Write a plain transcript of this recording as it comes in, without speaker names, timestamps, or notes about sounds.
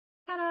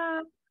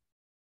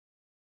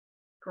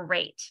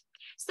Great.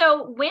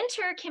 So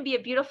winter can be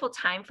a beautiful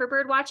time for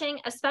bird watching,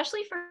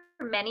 especially for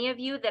many of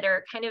you that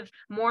are kind of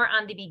more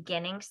on the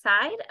beginning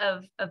side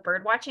of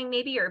bird watching,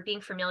 maybe, or being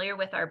familiar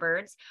with our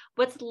birds.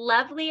 What's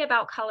lovely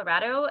about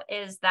Colorado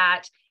is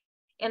that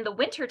in the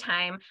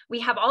wintertime,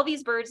 we have all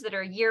these birds that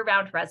are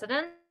year-round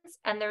residents,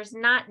 and there's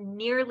not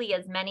nearly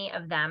as many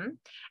of them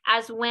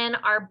as when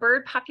our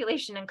bird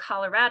population in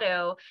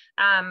Colorado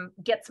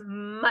gets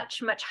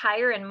much, much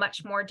higher and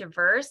much more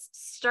diverse,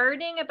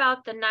 starting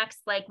about the next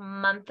like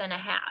month and a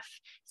half.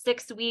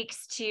 6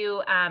 weeks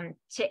to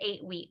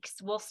 8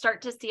 weeks, we'll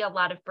start to see a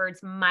lot of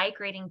birds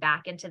migrating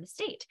back into the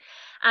state.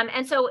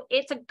 And so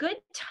it's a good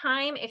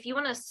time if you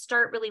want to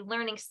start really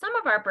learning some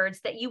of our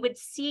birds that you would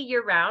see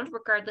year round,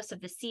 regardless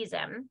of the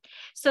season,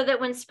 so that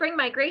when spring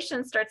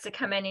migration starts to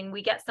come in and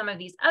we get some of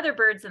these other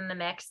birds in the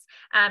mix,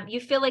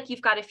 you feel like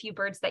you've got a few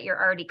birds that you're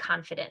already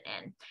confident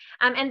in.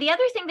 And the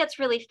other thing that's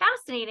really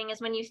fascinating is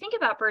when you think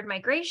about bird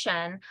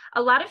migration,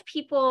 a lot of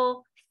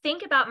people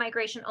think about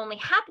migration only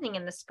happening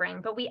in the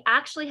spring, but we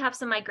actually have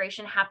some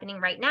migration happening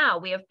right now.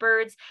 We have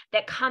birds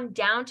that come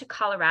down to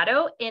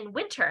Colorado in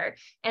winter.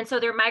 And so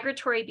their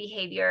migratory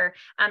behavior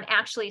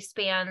actually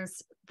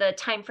spans the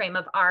time frame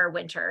of our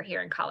winter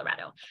here in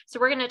Colorado.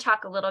 So we're going to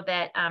talk a little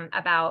bit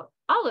about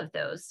all of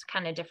those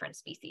kind of different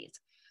species.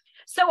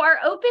 So our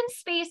open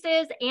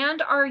spaces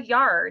and our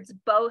yards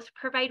both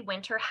provide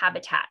winter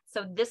habitat.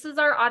 So this is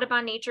our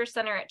Audubon Nature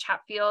Center at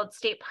Chatfield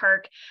State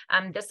Park.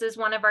 This is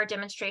one of our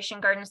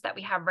demonstration gardens that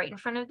we have right in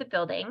front of the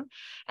building.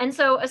 And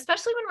so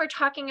especially when we're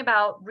talking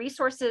about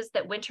resources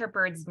that winter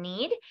birds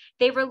need,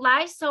 they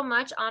rely so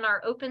much on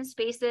our open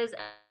spaces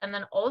and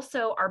then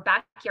also our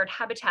backyard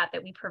habitat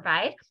that we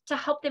provide to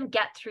help them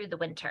get through the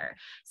winter.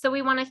 So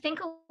we want to think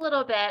a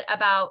little bit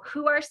about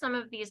who are some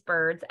of these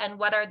birds and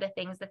what are the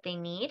things that they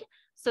need.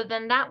 So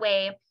then that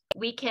way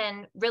we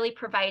can really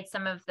provide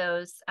some of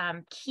those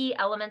key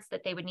elements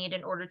that they would need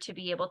in order to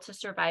be able to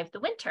survive the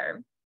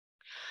winter.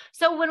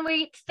 So when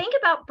we think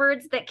about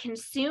birds that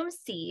consume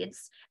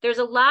seeds, there's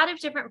a lot of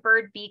different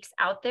bird beaks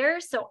out there.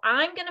 So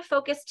I'm going to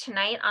focus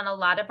tonight on a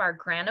lot of our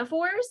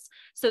granivores.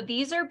 So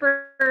these are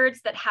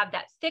birds that have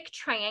that thick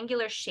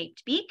triangular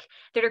shaped beak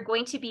that are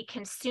going to be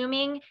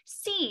consuming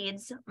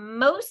seeds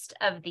most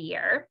of the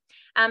year.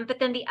 But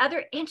then the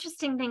other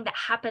interesting thing that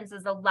happens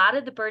is a lot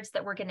of the birds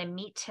that we're going to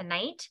meet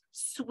tonight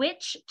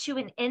switch to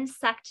an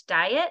insect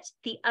diet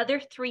the other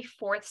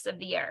 3/4 of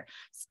the year,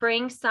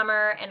 spring,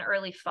 summer, and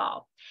early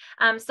fall.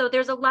 So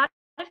there's a lot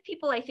of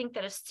people, I think,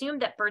 that assume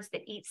that birds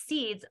that eat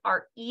seeds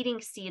are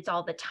eating seeds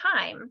all the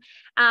time.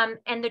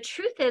 And the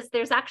truth is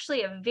there's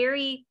actually a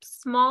very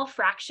small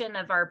fraction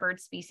of our bird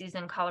species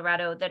in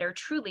Colorado that are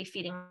truly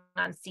feeding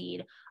on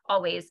seed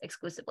always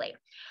exclusively.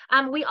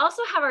 We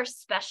also have our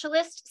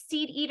specialist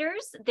seed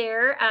eaters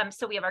there.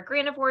 So we have our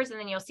granivores, and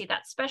then you'll see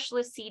that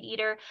specialist seed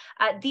eater.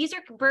 These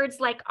are birds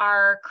like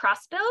our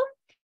crossbill.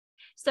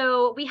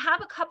 So we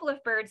have a couple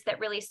of birds that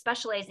really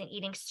specialize in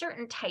eating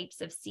certain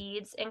types of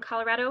seeds in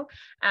Colorado,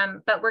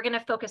 but we're going to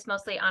focus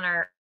mostly on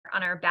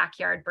our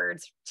backyard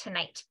birds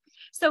tonight.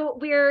 So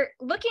we're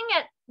looking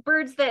at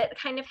birds that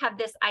kind of have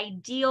this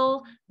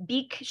ideal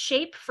beak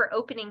shape for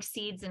opening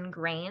seeds and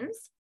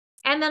grains.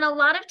 And then a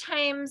lot of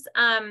times,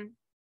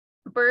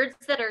 birds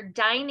that are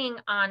dining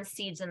on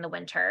seeds in the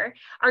winter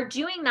are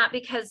doing that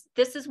because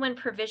this is when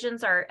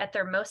provisions are at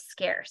their most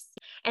scarce.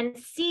 And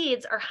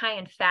seeds are high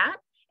in fat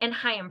and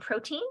high in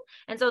protein.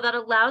 And so that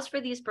allows for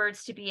these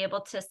birds to be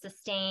able to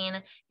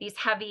sustain these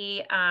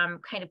heavy,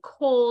 kind of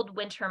cold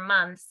winter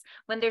months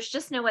when there's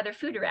just no other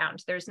food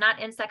around. There's not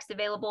insects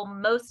available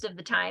most of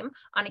the time.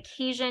 On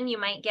occasion, you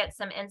might get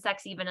some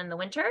insects even in the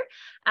winter,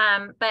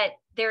 but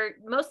they're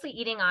mostly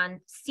eating on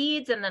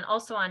seeds and then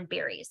also on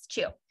berries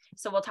too.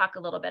 So we'll talk a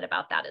little bit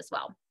about that as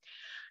well.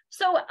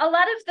 So a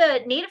lot of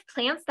the native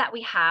plants that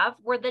we have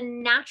were the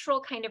natural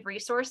kind of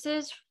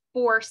resources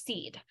for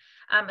seed.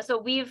 So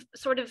we've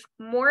sort of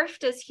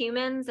morphed as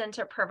humans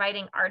into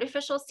providing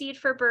artificial seed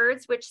for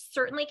birds, which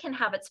certainly can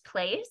have its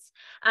place.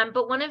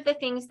 But one of the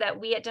things that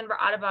we at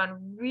Denver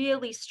Audubon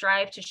really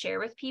strive to share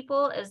with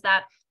people is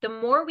that the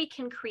more we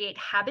can create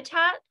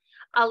habitat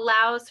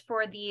allows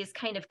for these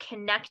kind of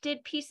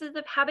connected pieces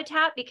of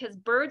habitat, because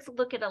birds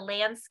look at a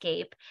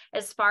landscape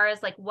as far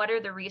as like, what are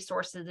the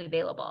resources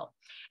available?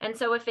 And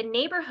so if a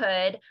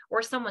neighborhood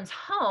or someone's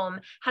home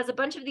has a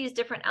bunch of these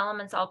different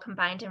elements all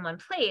combined in one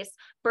place,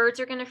 birds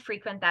are going to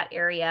frequent that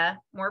area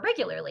more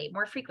regularly,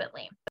 more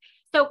frequently.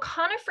 So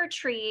conifer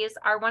trees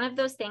are one of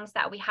those things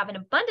that we have an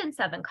abundance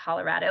of in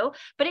Colorado,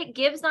 but it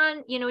gives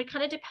on, it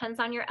kind of depends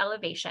on your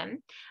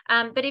elevation.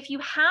 But if you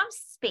have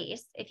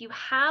space, if you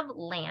have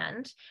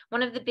land,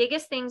 one of the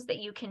biggest things that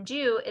you can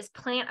do is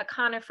plant a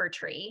conifer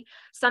tree,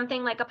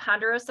 something like a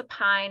ponderosa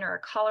pine or a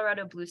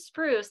Colorado blue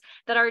spruce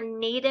that are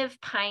native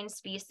pine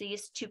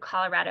species to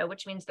Colorado,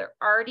 which means they're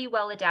already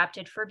well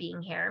adapted for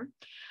being here.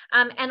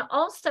 And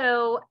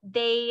also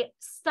they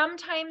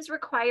sometimes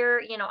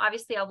require,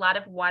 obviously a lot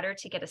of water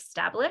to get established.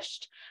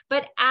 established.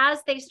 But as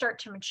they start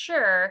to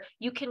mature,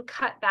 you can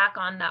cut back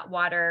on that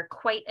water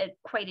quite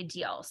a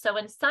deal. So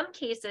in some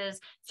cases,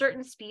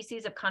 certain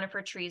species of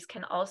conifer trees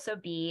can also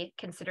be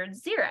considered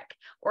xeric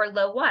or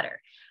low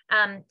water.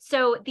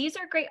 So these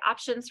are great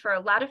options for a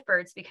lot of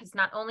birds because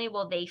not only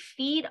will they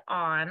feed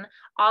on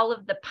all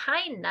of the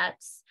pine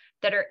nuts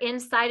that are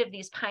inside of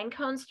these pine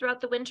cones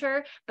throughout the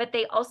winter, but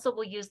they also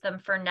will use them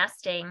for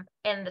nesting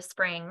in the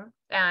spring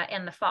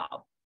and the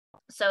fall.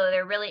 So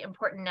they're really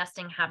important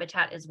nesting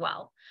habitat as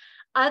well.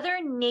 Other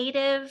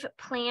native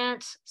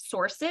plant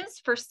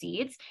sources for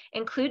seeds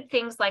include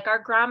things like our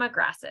grama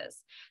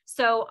grasses.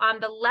 So on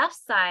the left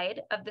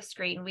side of the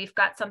screen, we've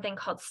got something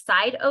called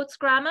side oats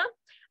grama.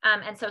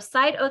 And so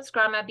side oats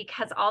grama,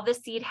 because all the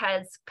seed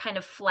heads kind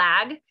of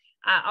flag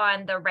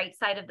on the right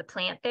side of the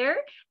plant there,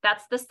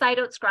 that's the side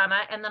oats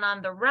grama. And then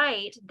on the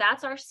right,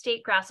 that's our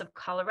state grass of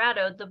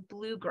Colorado, the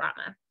blue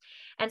grama.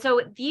 And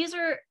so these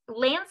are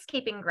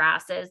landscaping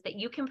grasses that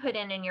you can put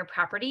in your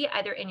property,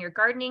 either in your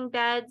gardening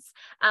beds,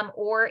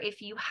 or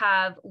if you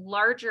have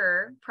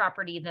larger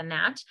property than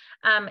that,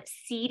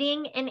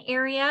 seeding an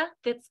area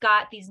that's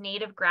got these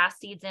native grass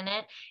seeds in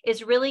it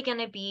is really going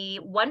to be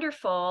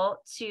wonderful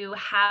to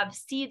have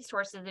seed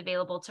sources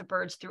available to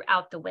birds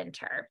throughout the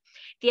winter.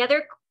 The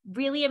other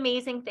really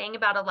amazing thing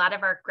about a lot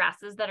of our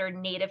grasses that are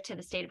native to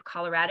the state of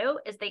Colorado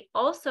is they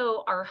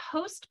also are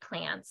host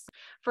plants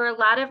for a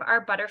lot of our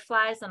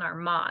butterflies and our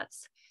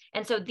moths.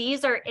 And so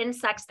these are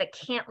insects that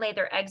can't lay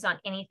their eggs on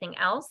anything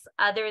else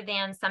other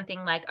than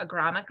something like a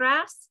grama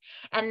grass.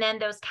 And then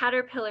those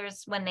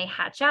caterpillars, when they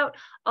hatch out,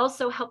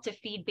 also help to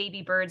feed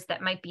baby birds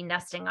that might be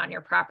nesting on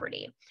your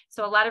property.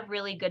 So a lot of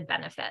really good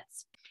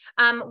benefits.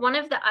 One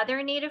of the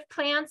other native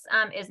plants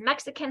is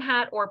Mexican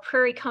hat or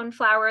prairie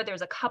coneflower.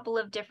 There's a couple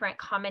of different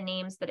common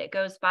names that it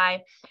goes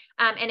by,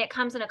 and it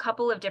comes in a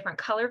couple of different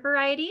color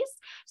varieties.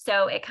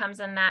 So it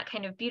comes in that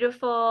kind of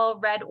beautiful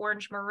red,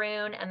 orange,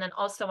 maroon, and then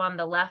also on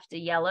the left, a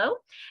yellow.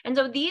 And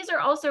so these are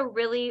also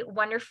really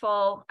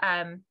wonderful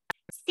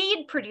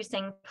seed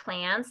producing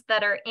plants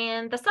that are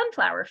in the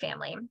sunflower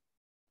family.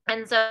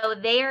 And so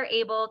they are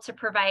able to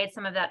provide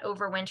some of that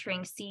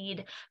overwintering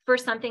seed for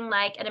something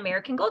like an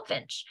American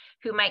goldfinch,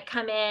 who might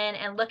come in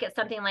and look at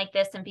something like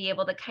this and be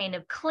able to kind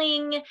of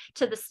cling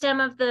to the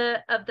stem of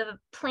the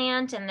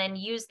plant and then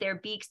use their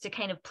beaks to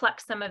kind of pluck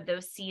some of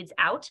those seeds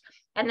out.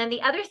 And then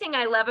the other thing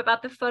I love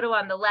about the photo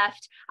on the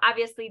left,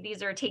 obviously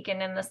these are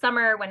taken in the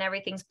summer when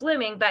everything's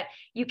blooming, but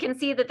you can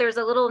see that there's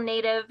a little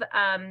native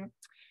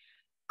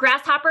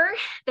grasshopper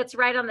that's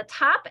right on the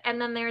top, and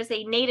then there's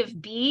a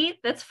native bee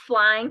that's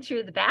flying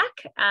through the back.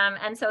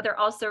 And so they're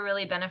also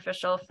really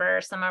beneficial for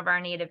some of our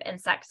native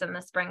insects in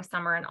the spring,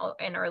 summer,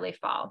 and early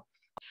fall.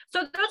 So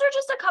those are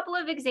just a couple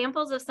of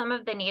examples of some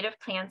of the native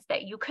plants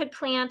that you could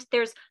plant.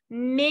 There's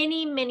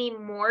many, many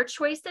more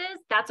choices.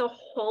 That's a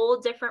whole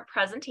different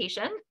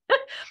presentation.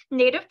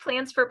 Native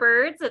plants for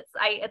birds.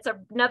 It's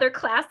another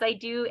class I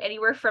do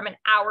anywhere from an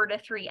hour to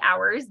 3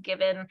 hours,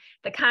 given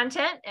the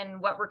content and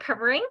what we're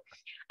covering.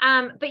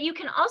 But you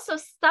can also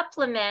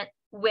supplement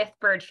with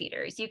bird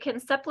feeders. You can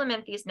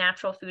supplement these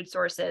natural food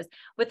sources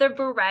with a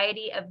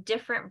variety of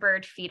different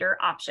bird feeder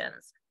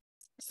options.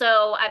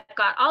 So I've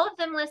got all of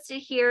them listed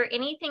here,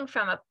 anything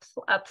from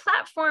a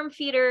platform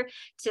feeder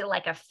to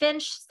like a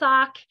finch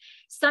sock.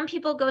 Some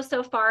people go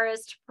so far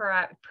as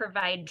to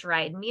provide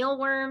dried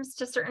mealworms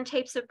to certain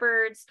types of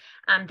birds.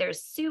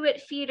 There's suet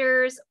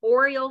feeders,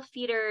 oriole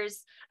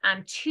feeders,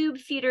 tube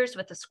feeders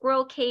with a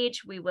squirrel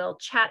cage. We will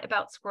chat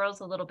about squirrels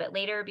a little bit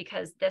later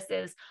because this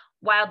is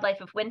wildlife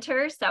of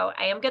winter. So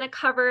I am going to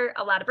cover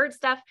a lot of bird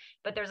stuff,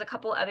 but there's a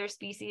couple other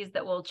species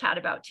that we'll chat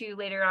about too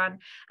later on.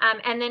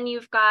 And then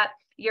you've got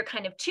your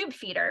kind of tube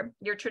feeder,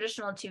 your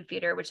traditional tube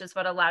feeder, which is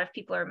what a lot of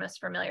people are most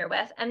familiar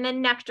with. And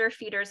then nectar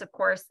feeders, of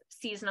course,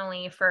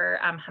 seasonally for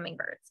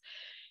hummingbirds.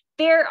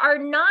 There are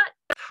not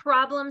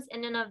problems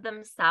in and of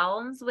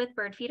themselves with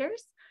bird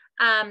feeders.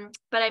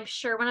 But I'm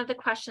sure one of the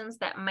questions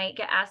that might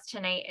get asked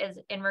tonight is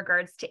in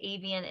regards to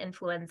avian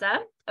influenza,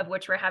 of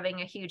which we're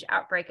having a huge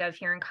outbreak of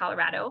here in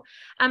Colorado.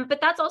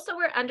 But that's also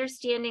where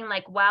understanding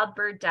like wild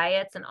bird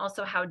diets and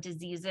also how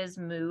diseases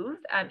move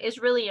is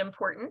really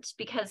important,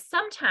 because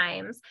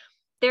sometimes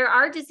there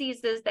are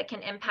diseases that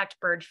can impact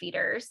bird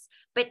feeders,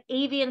 but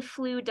avian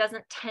flu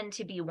doesn't tend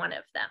to be one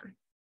of them.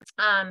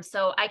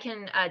 So I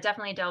can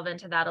definitely delve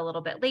into that a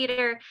little bit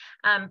later,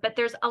 but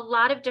there's a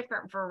lot of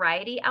different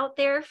variety out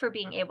there for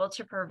being able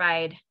to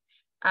provide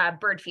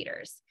bird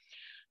feeders.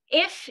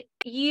 If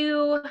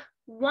you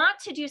want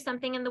to do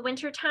something in the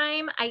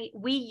wintertime,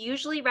 we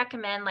usually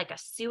recommend like a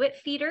suet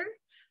feeder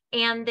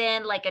and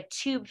then like a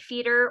tube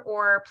feeder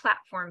or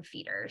platform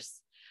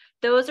feeders.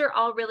 Those are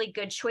all really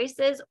good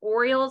choices.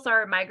 Orioles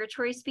are a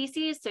migratory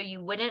species, so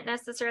you wouldn't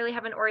necessarily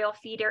have an oriole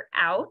feeder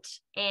out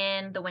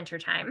in the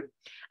wintertime.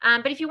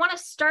 But if you want to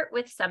start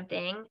with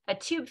something, a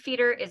tube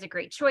feeder is a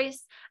great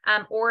choice,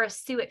 or a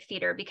suet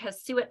feeder,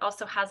 because suet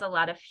also has a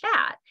lot of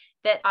fat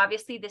that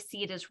obviously the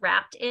seed is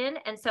wrapped in.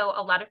 And so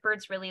a lot of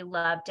birds really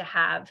love to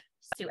have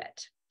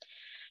suet.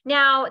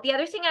 Now, the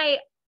other thing I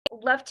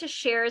love to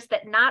share is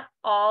that not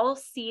all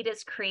seed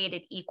is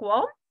created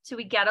equal. So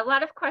we get a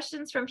lot of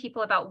questions from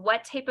people about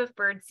what type of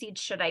bird seed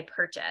should I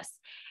purchase?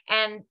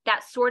 And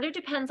that sort of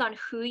depends on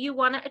who you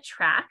want to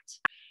attract.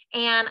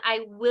 And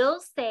I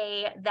will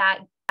say that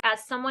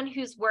as someone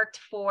who's worked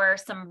for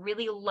some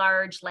really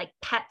large like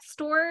pet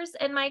stores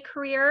in my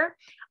career,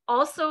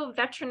 also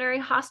veterinary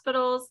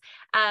hospitals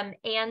and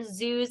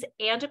zoos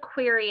and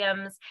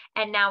aquariums,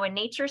 and now a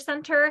nature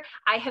center,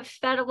 I have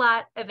fed a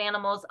lot of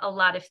animals, a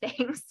lot of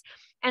things.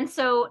 And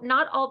so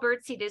not all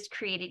bird seed is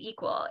created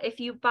equal. If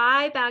you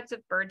buy bags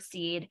of bird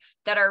seed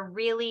that are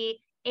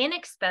really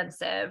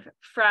inexpensive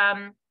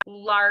from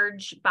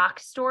large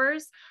box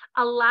stores,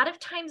 a lot of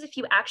times if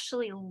you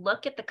actually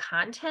look at the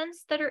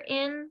contents that are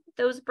in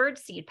those bird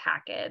seed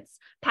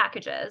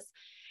packages,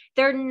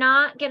 they're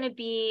not going to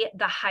be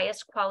the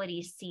highest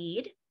quality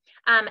seed.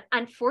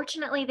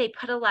 Unfortunately, they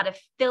put a lot of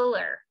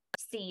filler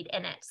seed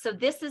in it. So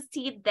this is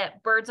seed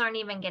that birds aren't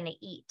even going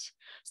to eat.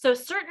 So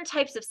certain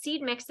types of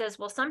seed mixes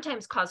will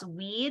sometimes cause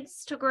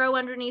weeds to grow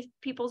underneath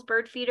people's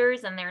bird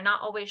feeders, and they're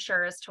not always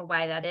sure as to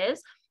why that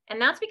is. And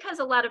that's because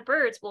a lot of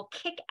birds will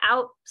kick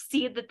out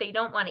seed that they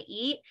don't want to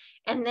eat,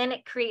 and then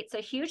it creates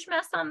a huge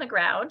mess on the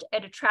ground.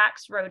 It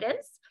attracts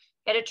rodents.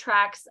 It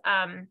attracts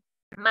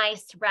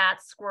mice,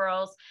 rats,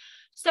 squirrels.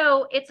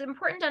 So it's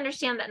important to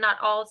understand that not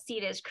all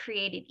seed is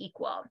created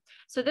equal.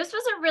 So this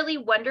was a really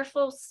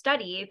wonderful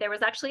study. There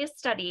was actually a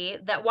study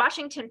that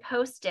Washington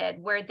Post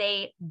did where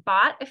they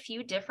bought a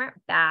few different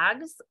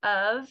bags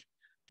of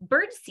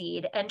bird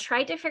seed and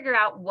tried to figure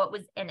out what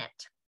was in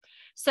it.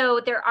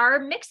 So there are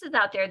mixes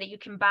out there that you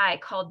can buy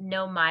called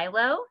no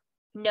Milo,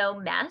 no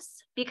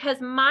mess, because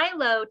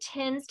Milo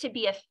tends to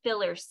be a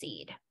filler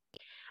seed.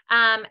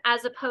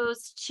 As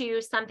opposed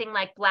to something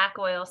like black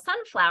oil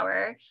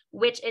sunflower,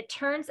 which it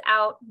turns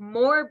out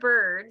more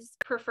birds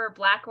prefer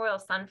black oil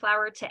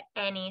sunflower to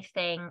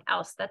anything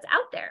else that's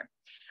out there.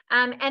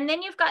 And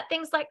then you've got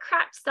things like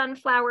cracked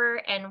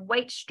sunflower and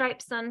white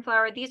striped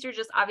sunflower. These are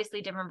just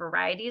obviously different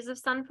varieties of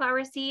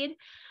sunflower seed.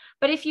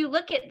 But if you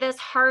look at this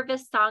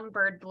Harvest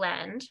Songbird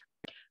blend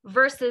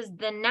versus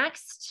the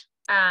next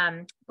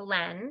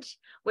blend,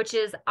 which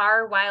is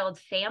Our Wild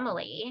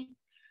Family,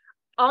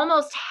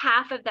 almost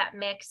half of that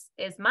mix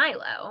is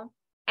Milo,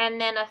 and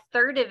then a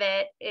third of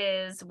it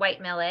is white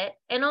millet,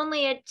 and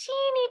only a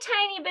teeny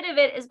tiny bit of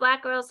it is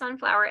black oil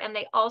sunflower, and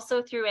they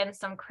also threw in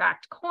some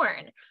cracked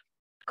corn.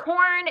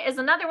 Corn is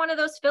another one of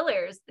those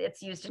fillers.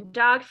 It's used in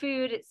dog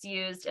food. It's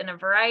used in a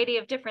variety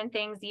of different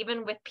things.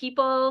 Even with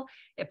people,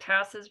 it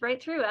passes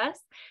right through us.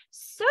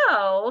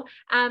 So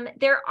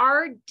there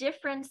are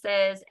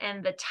differences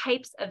in the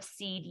types of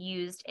seed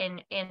used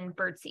in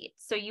bird seed.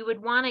 So you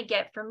would want to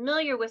get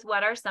familiar with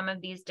what are some of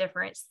these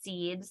different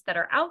seeds that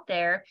are out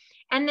there,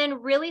 and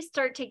then really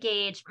start to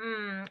gauge,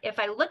 if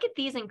I look at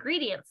these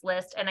ingredients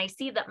list and I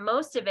see that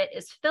most of it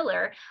is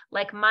filler,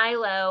 like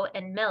Milo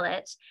and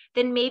millet,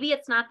 then maybe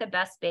it's not the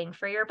best bang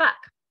for your buck.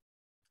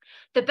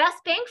 The best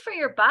bang for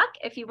your buck,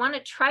 if you want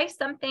to try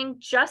something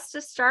just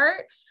to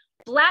start,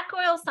 black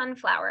oil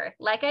sunflower.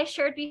 Like I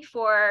shared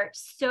before,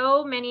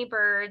 so many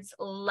birds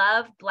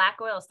love black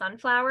oil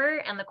sunflower,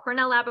 and the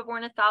Cornell Lab of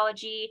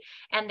Ornithology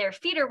and their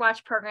Feeder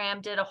Watch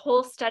program did a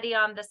whole study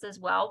on this as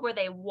well, where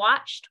they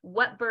watched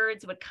what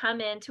birds would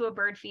come into a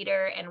bird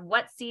feeder and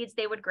what seeds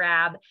they would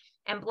grab.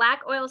 And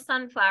black oil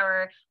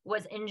sunflower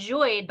was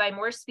enjoyed by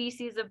more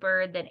species of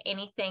bird than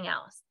anything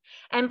else.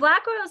 And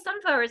black oil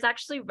sunflower is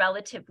actually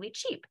relatively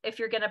cheap if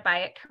you're going to buy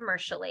it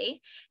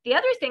commercially. The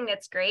other thing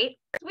that's great,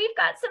 we've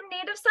got some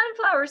native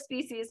sunflower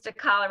species to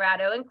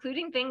Colorado,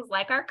 including things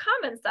like our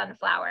common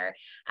sunflower.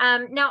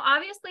 Now,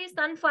 obviously,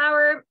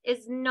 sunflower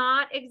is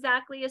not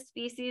exactly a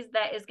species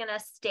that is going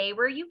to stay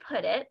where you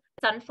put it.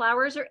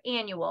 Sunflowers are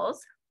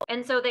annuals.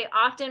 And so they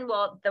often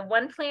will, the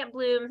one plant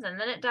blooms and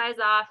then it dies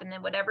off, and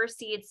then whatever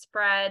seed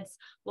spreads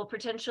will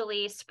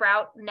potentially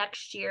sprout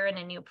next year in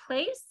a new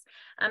place.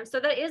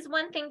 So that is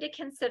one thing to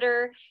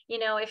consider,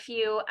 if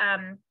you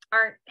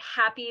aren't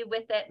happy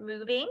with it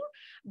moving.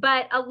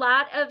 But a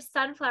lot of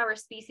sunflower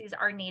species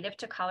are native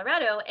to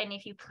Colorado. And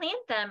if you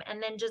plant them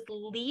and then just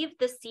leave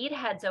the seed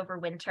heads over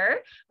winter,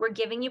 we're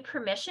giving you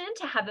permission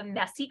to have a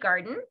messy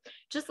garden.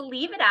 Just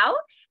leave it out.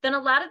 Then a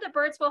lot of the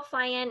birds will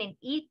fly in and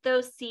eat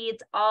those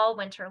seeds all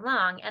winter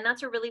long. And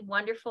that's a really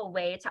wonderful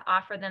way to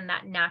offer them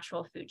that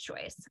natural food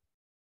choice.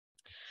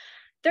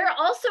 They're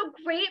also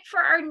great for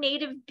our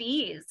native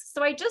bees.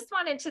 So I just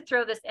wanted to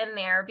throw this in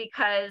there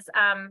because,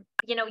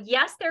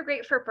 yes, they're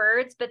great for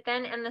birds, but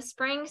then in the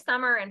spring,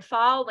 summer, and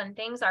fall, when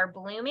things are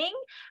blooming,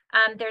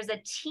 there's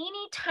a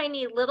teeny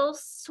tiny little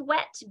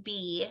sweat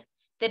bee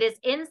that is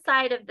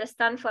inside of the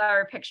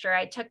sunflower picture.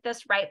 I took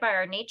this right by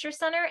our nature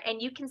center,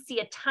 and you can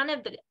see a ton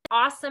of the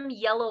awesome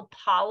yellow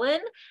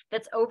pollen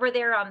that's over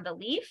there on the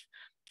leaf.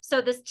 So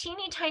this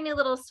teeny tiny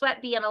little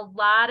sweat bee and a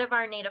lot of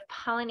our native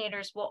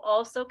pollinators will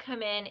also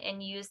come in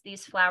and use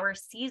these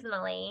flowers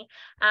seasonally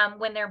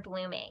when they're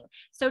blooming.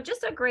 So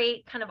just a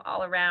great kind of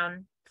all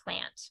around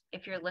plant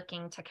if you're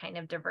looking to kind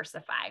of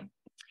diversify. And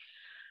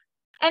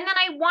then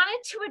I wanted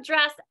to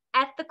address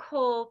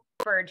ethical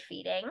bird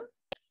feeding.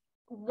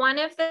 one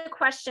of the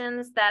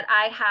questions that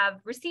I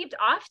have received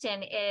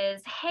often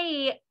is,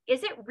 hey,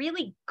 is it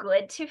really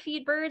good to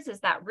feed birds? Is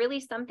that really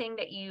something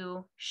that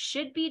you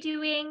should be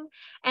doing?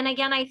 And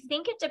again, I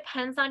think it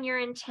depends on your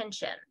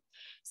intention.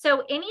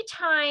 So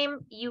anytime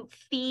you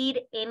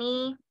feed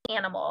any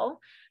animal,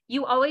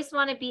 you always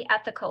want to be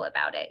ethical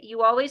about it.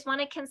 You always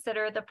want to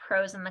consider the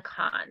pros and the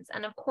cons.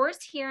 And of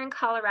course, here in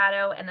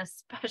Colorado, and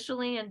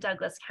especially in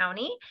Douglas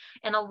County,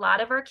 and a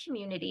lot of our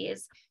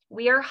communities,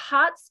 we are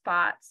hot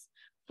spots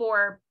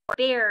for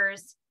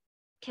bears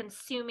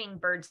consuming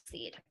bird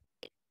seed.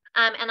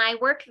 And I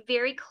work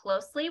very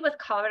closely with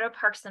Colorado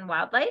Parks and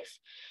Wildlife.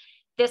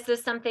 This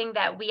is something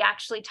that we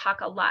actually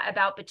talk a lot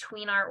about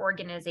between our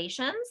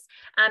organizations.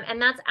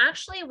 And that's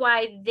actually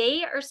why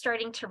they are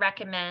starting to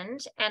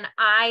recommend, and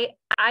I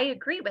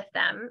agree with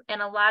them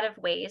in a lot of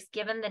ways,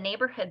 given the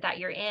neighborhood that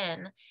you're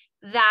in,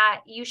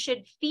 that you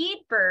should feed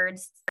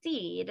birds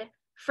seed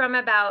from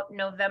about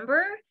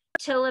November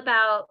till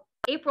about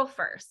April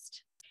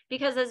 1st.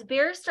 Because as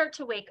bears start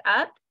to wake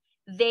up,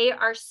 they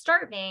are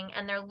starving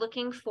and they're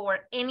looking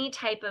for any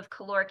type of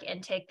caloric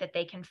intake that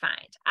they can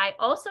find. I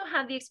also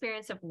have the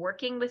experience of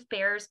working with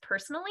bears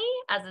personally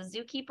as a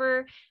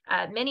zookeeper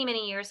many,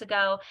 many years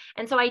ago.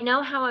 And so I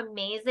know how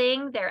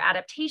amazing their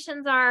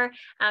adaptations are,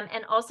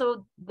 and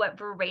also what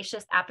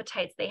voracious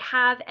appetites they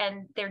have.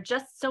 And they're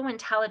just so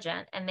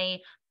intelligent, and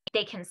they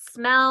can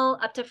smell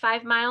up to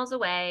 5 miles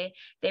away.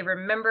 They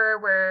remember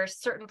where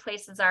certain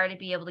places are to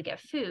be able to get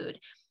food.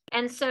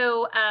 And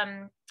so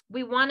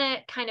we want to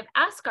kind of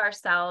ask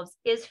ourselves,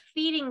 is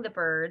feeding the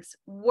birds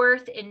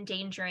worth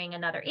endangering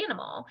another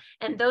animal?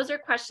 And those are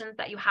questions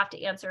that you have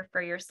to answer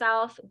for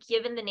yourself,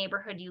 given the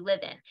neighborhood you live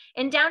in.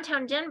 In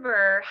downtown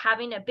Denver,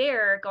 having a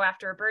bear go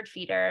after a bird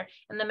feeder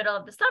in the middle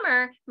of the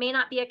summer may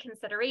not be a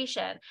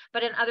consideration,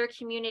 but in other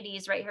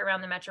communities right here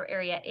around the metro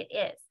area, it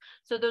is.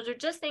 So those are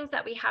just things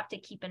that we have to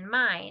keep in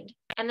mind.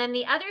 And then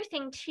the other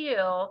thing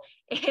too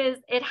is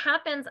it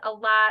happens a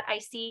lot, I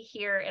see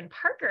here in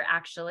Parker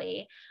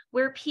actually,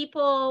 where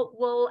people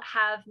will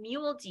have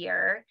mule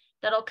deer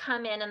that'll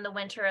come in the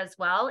winter as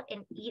well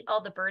and eat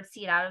all the bird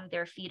seed out of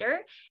their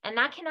feeder. And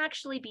that can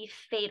actually be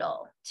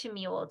fatal to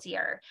mule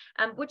deer,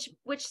 which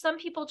some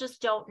people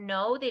just don't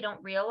know, they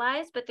don't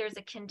realize, but there's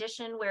a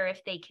condition where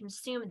if they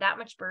consume that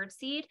much bird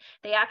seed,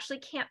 they actually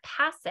can't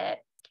pass it.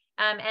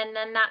 And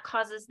then that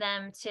causes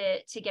them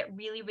to get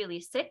really, really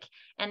sick,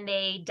 and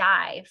they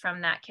die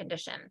from that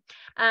condition.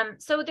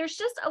 So there's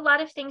just a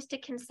lot of things to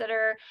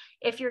consider.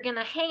 If you're going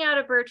to hang out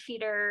a bird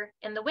feeder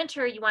in the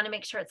winter, you want to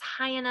make sure it's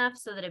high enough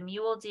so that a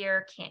mule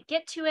deer can't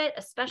get to it,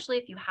 especially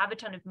if you have a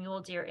ton of mule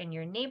deer in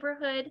your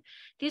neighborhood.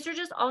 These are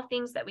just all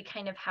things that we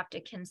kind of have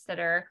to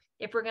consider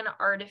if we're going to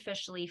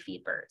artificially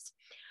feed birds.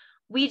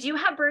 We do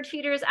have bird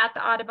feeders at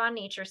the Audubon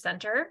Nature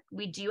Center.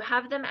 We do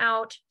have them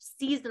out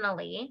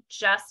seasonally,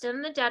 just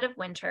in the dead of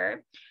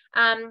winter.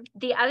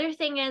 The other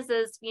thing is,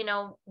 you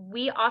know,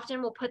 we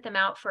often will put them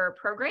out for a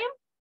program,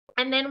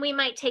 and then we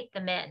might take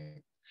them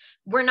in.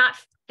 We're not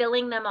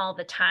filling them all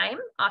the time.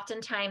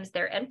 Oftentimes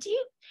they're empty.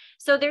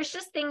 So there's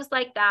just things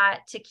like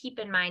that to keep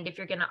in mind if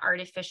you're going to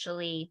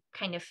artificially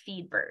kind of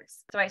feed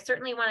birds. So I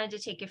certainly wanted to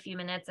take a few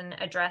minutes and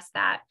address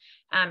that,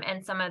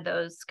 and some of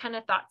those kind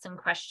of thoughts and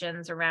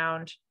questions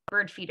around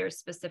bird feeders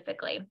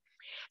specifically.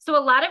 So a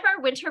lot of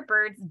our winter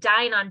birds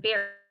dine on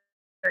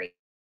berries,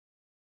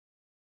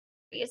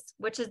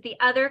 which is the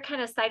other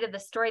kind of side of the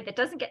story that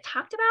doesn't get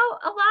talked about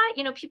a lot.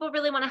 You know, people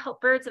really want to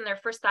help birds, and their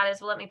first thought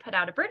is, well, let me put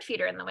out a bird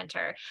feeder in the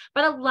winter.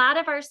 But a lot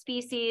of our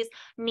species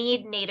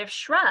need native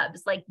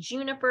shrubs like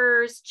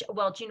junipers.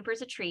 Well,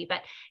 juniper's a tree,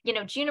 but you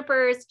know,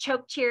 junipers,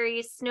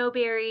 chokecherries,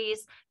 snowberries,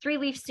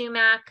 three-leaf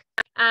sumac.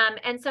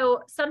 And so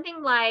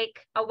something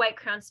like a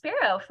white-crowned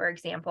sparrow, for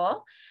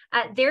example,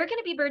 there are going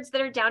to be birds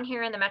that are down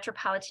here in the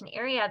metropolitan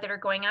area that are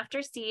going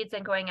after seeds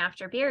and going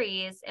after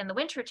berries in the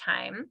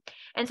wintertime.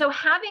 And so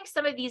having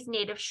some of these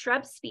native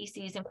shrub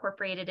species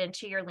incorporated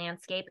into your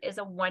landscape is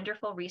a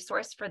wonderful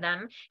resource for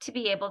them to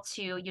be able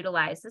to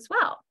utilize as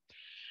well.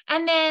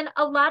 And then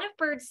a lot of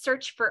birds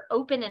search for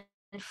open and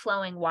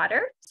flowing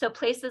water. So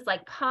places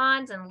like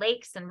ponds and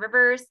lakes and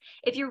rivers.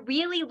 If you're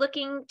really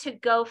looking to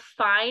go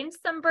find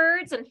some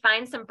birds and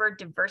find some bird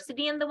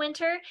diversity in the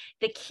winter,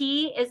 the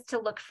key is to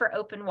look for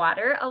open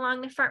water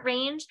along the Front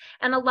Range.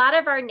 And a lot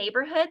of our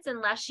neighborhoods,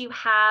 unless you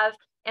have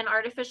an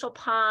artificial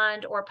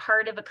pond or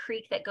part of a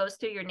creek that goes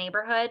through your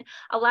neighborhood,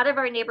 a lot of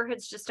our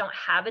neighborhoods just don't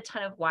have a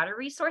ton of water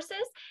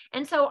resources.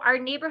 And so our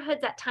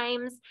neighborhoods at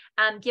times,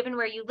 given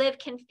where you live,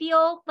 can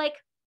feel like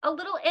a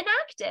little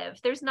inactive.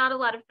 There's not a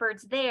lot of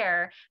birds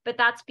there, but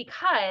that's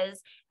because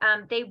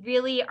they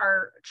really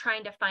are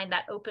trying to find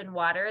that open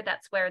water.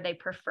 That's where they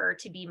prefer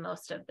to be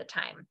most of the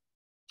time.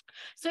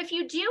 So if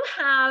you do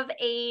have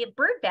a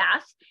bird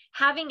bath,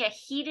 having a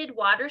heated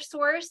water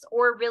source,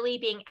 or really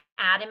being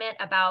adamant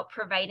about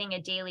providing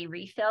a daily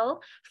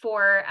refill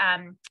for,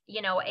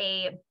 you know,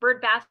 a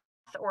bird bath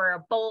or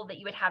a bowl that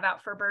you would have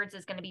out for birds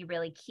is going to be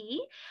really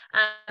key.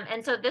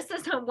 And so this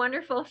is a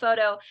wonderful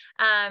photo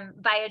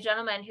by a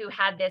gentleman who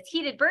had this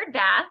heated bird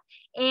bath,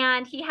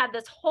 and he had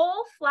this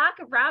whole flock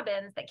of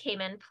robins that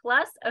came in,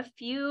 plus a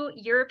few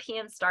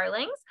European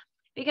starlings,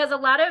 because a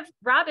lot of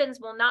robins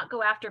will not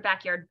go after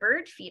backyard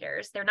bird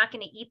feeders. They're not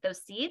going to eat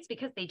those seeds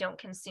because they don't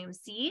consume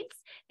seeds.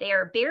 They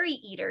are berry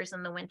eaters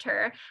in the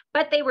winter,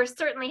 but they were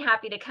certainly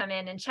happy to come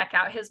in and check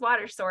out his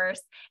water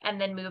source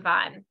and then move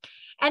on.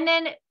 And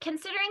then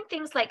considering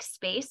things like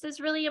space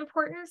is really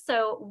important.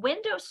 So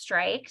window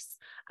strikes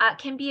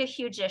can be a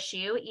huge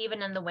issue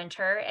even in the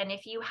winter. And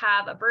if you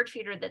have a bird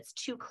feeder that's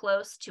too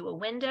close to a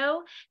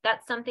window,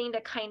 that's something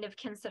to kind of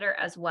consider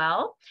as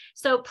well.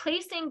 So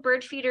placing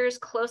bird feeders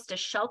close to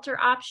shelter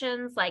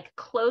options, like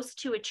close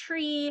to a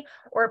tree,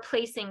 or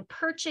placing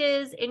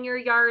perches in your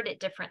yard at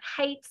different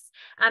heights,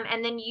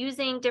 and then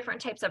using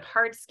different types of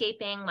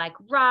hardscaping like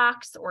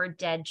rocks or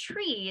dead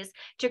trees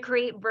to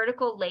create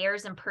vertical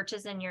layers and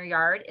perches in your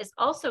yard is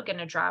also going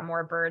to draw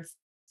more birds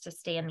to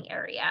stay in the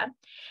area.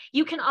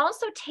 You can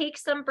also take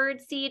some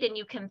bird seed and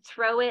you can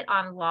throw it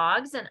on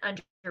logs and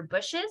under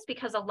bushes,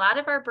 because a lot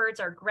of our birds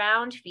are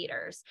ground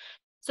feeders.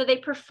 So they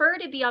prefer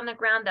to be on the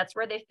ground. That's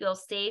where they feel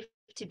safe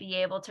to be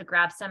able to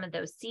grab some of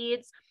those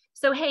seeds.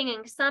 So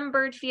hanging some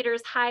bird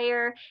feeders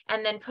higher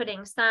and then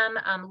putting some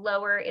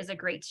lower is a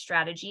great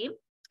strategy.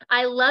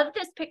 I love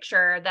this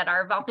picture that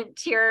our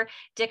volunteer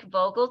Dick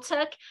Vogel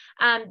took.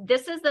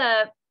 This is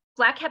a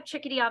black-capped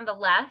chickadee on the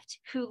left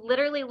who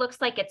literally looks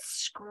like it's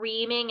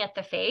screaming at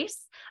the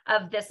face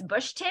of this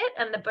bush tit,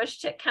 and the bush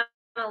tit kind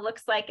of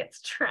looks like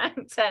it's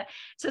trying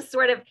to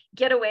sort of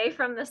get away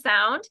from the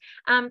sound.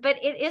 But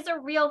it is a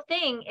real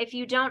thing. If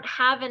you don't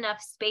have enough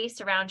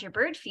space around your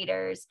bird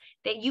feeders,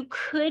 that you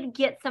could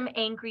get some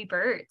angry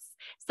birds.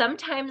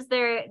 Sometimes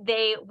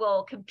they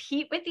will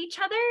compete with each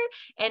other,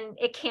 and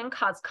it can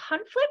cause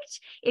conflict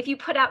if you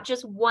put out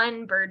just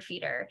one bird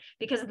feeder,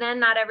 because then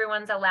not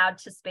everyone's allowed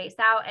to space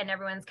out and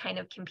everyone's kind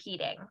of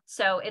competing.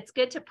 So it's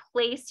good to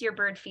place your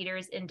bird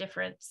feeders in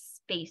different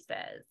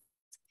spaces.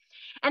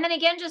 And then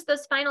again, just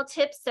those final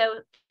tips. So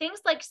things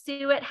like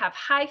suet have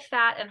high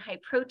fat and high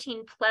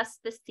protein plus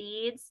the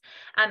seeds.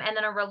 And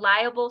then a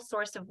reliable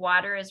source of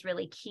water is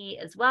really key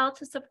as well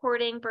to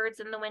supporting birds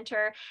in the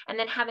winter. And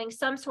then having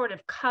some sort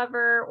of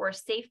cover or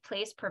safe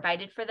place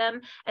provided for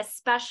them,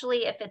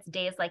 especially if it's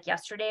days like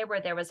yesterday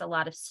where there was a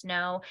lot of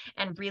snow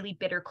and really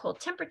bitter cold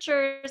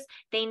temperatures.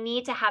 They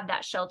need to have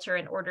that shelter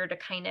in order to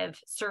kind of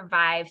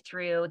survive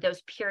through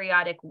those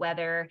periodic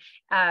weather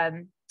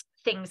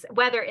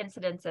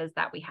incidences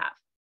that we have.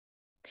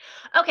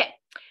 Okay,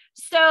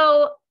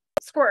 so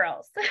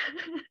squirrels.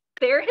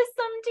 There is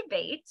some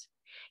debate,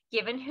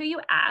 given who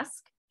you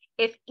ask,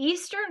 if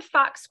eastern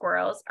fox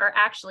squirrels are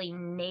actually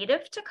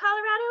native to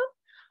Colorado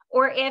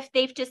or if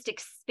they've just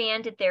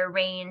expanded their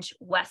range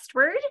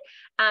westward.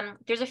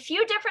 There's a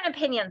few different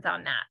opinions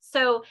on that.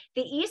 So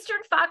the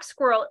eastern fox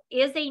squirrel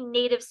is a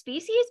native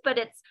species, but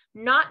it's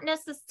not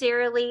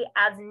necessarily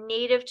as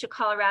native to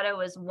Colorado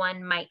as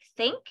one might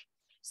think.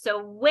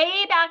 So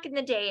way back in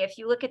the day, if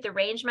you look at the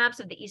range maps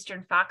of the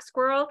eastern fox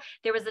squirrel,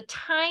 there was a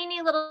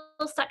tiny little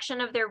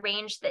section of their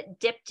range that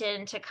dipped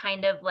into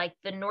kind of like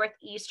the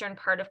northeastern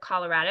part of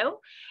Colorado.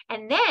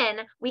 And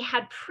then we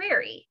had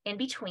prairie in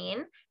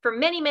between for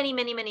many, many,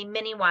 many, many,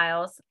 many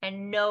miles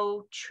and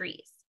no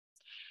trees.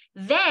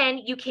 Then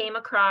you came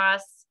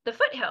across the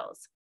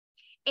foothills.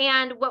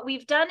 And what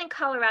we've done in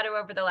Colorado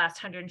over the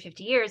last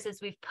 150 years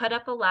is we've put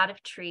up a lot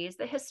of trees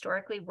that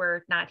historically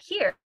were not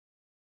here.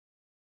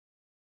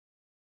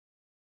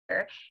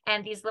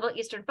 And these little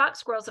eastern fox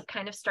squirrels have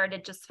kind of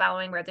started just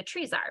following where the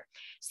trees are.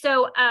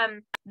 So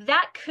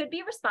that could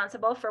be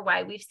responsible for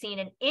why we've seen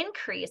an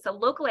increase, a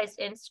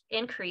localized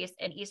increase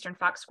in eastern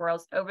fox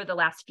squirrels over the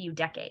last few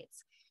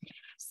decades.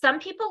 Some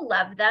people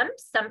love them,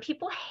 some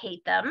people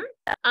hate them.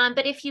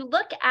 But if you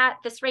look at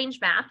this range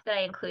map that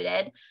I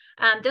included,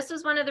 this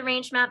was one of the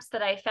range maps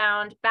that I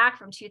found back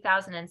from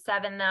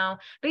 2007 though,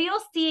 but you'll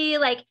see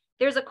like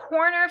there's a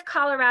corner of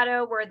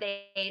Colorado where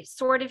they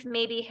sort of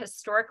maybe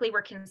historically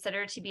were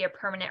considered to be a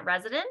permanent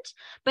resident,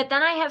 but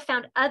then I have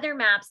found other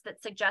maps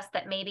that suggest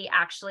that maybe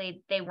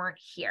actually they weren't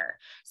here.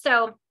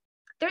 So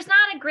there's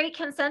not a great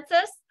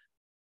consensus,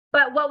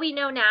 but what we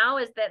know now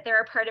is that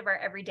they're a part of our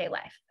everyday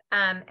life.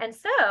 And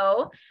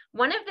so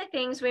one of the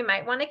things we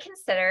might want to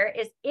consider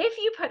is if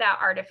you put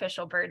out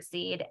artificial bird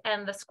seed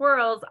and the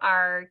squirrels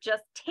are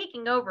just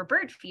taking over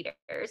bird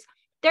feeders,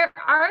 there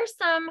are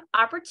some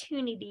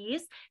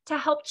opportunities to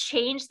help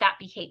change that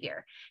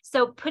behavior.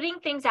 So putting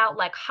things out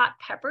like hot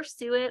pepper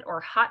suet or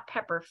hot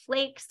pepper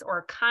flakes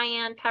or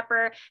cayenne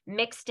pepper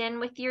mixed in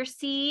with your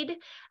seed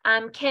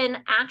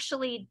can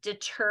actually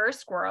deter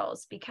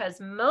squirrels, because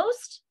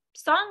most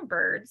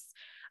songbirds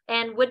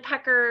and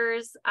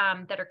woodpeckers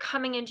that are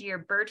coming into your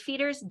bird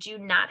feeders do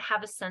not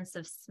have a sense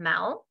of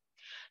smell.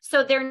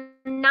 So they're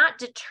not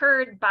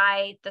deterred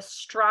by the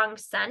strong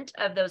scent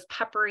of those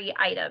peppery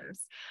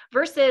items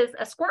versus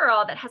a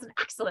squirrel that has an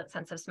excellent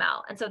sense of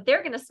smell. And so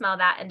they're going to smell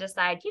that and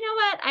decide, you know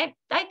what,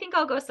 I think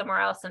I'll go somewhere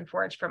else and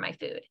forage for my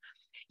food.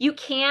 You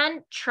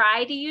can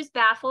try to use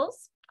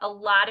baffles. A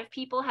lot of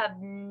people have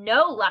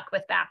no luck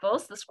with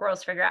baffles. The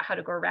squirrels figure out how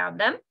to go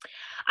around them.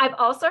 I've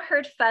also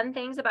heard fun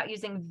things about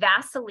using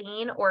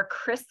Vaseline or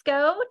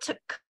Crisco to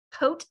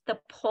coat the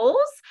poles,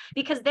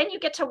 because then you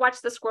get to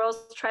watch the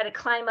squirrels try to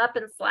climb up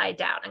and slide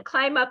down and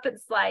climb up and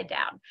slide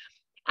down.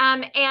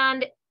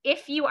 And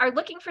if you are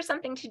looking for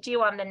something to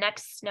do on the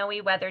next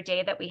snowy weather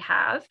day that we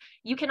have,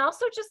 you can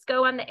also just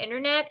go on the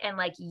internet and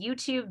like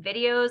YouTube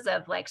videos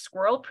of like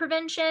squirrel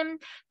prevention.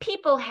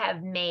 People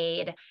have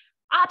made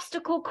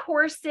obstacle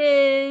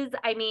courses.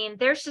 I mean,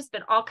 there's just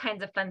been all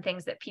kinds of fun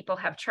things that people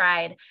have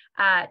tried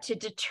to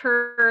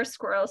deter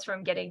squirrels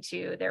from getting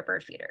to their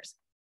bird feeders.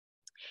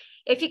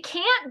 If you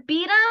can't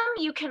beat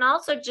them, you can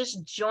also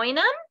just join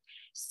them.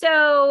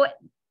 So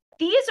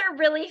these are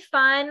really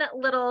fun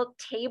little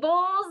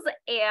tables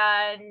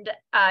and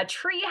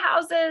tree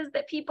houses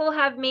that people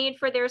have made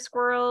for their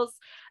squirrels,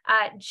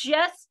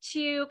 just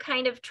to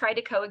kind of try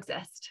to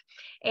coexist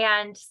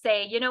and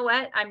say, you know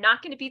what, I'm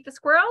not going to beat the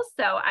squirrels,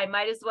 so I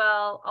might as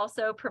well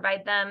also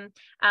provide them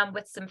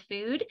with some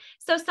food.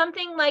 So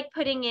something like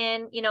putting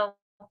in, you know,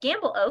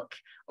 gamble oak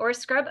or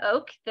scrub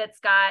oak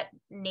that's got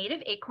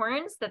native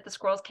acorns that the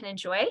squirrels can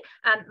enjoy,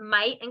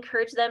 might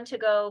encourage them to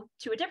go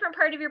to a different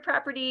part of your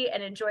property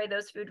and enjoy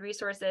those food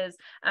resources,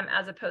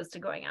 as opposed to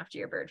going after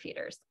your bird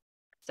feeders.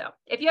 So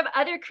if you have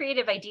other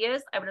creative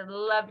ideas, I would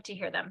love to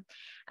hear them,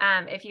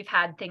 if you've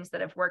had things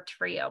that have worked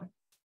for you.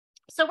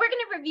 So we're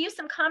going to review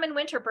some common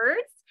winter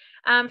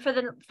birds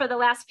for the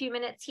last few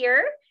minutes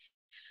here.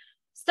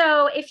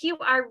 So if you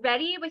are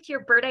ready with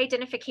your bird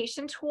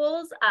identification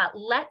tools,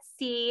 let's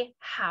see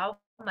how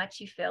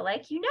much you feel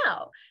like you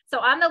know. So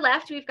on the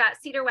left, we've got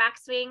cedar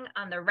waxwing.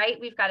 On the right,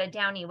 we've got a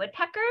downy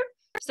woodpecker.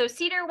 So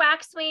cedar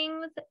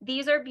waxwings,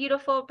 these are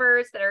beautiful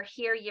birds that are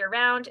here year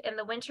round in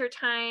the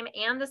wintertime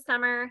and the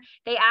summer.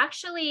 They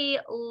actually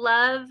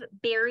love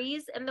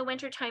berries in the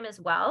wintertime as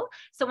well.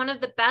 So one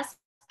of the best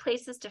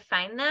places to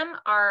find them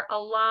are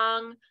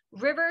along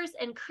rivers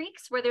and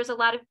creeks where there's a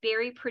lot of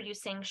berry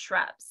producing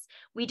shrubs.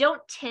 We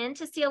don't tend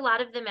to see a lot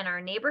of them in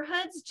our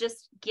neighborhoods,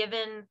 just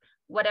given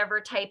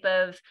whatever type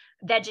of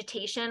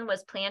vegetation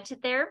was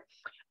planted there.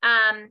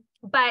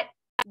 But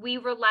we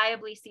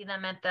reliably see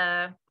them at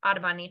the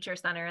Audubon Nature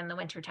Center in the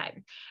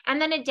wintertime. And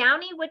then a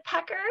downy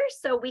woodpecker.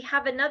 So we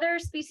have another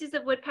species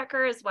of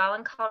woodpecker as well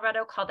in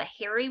Colorado called a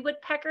hairy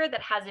woodpecker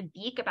that has a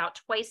beak about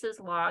twice as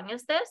long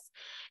as this.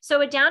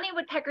 So a downy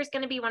woodpecker is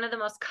going to be one of the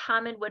most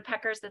common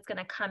woodpeckers that's going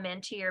to come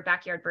into your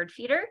backyard bird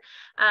feeder,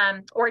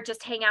 or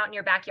just hang out in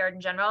your backyard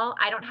in general.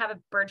 I don't have a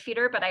bird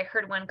feeder, but I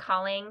heard one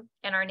calling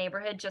in our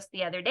neighborhood just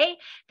the other day.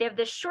 They have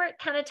this short,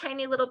 kind of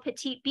tiny little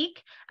petite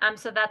beak.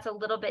 So that's a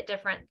little bit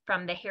different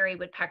from the hairy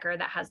woodpecker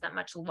that has that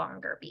much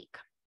longer beak.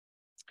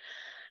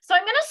 So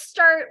I'm going to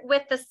start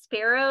with the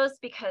sparrows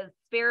because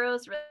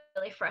sparrows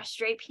really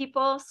frustrate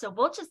people. So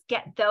we'll just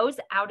get those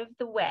out of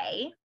the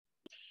way.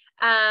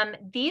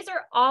 These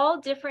are all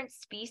different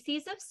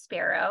species of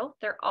sparrow.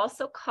 They're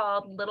also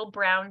called little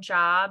brown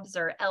jobs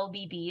or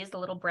LBBs, the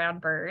little brown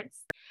birds.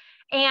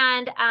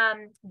 And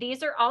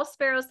these are all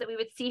sparrows that we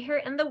would see here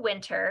in the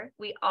winter.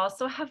 We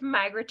also have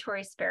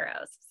migratory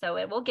sparrows. So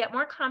it will get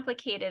more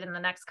complicated in the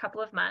next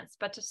couple of months.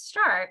 But to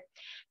start,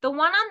 the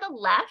one on the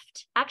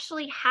left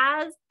actually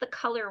has the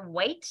color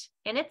white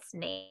in its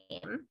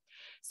name.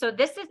 So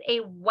this is a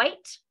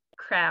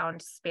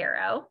white-crowned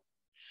sparrow.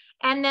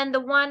 And then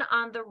the one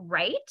on the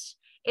right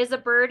is a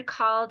bird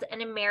called an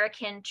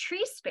American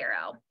tree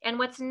sparrow. And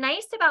what's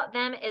nice about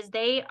them is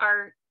they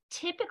are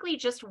typically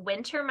just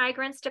winter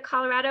migrants to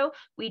Colorado.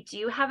 We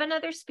do have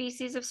another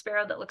species of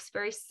sparrow that looks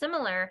very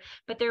similar,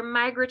 but they're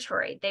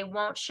migratory. They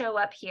won't show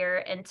up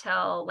here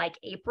until like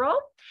April.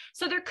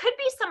 So there could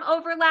be some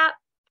overlap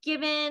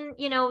given,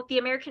 you know, the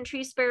American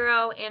tree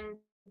sparrow and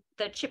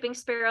the chipping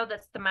sparrow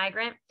that's the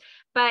migrant.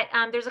 But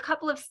there's a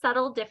couple of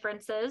subtle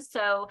differences.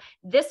 So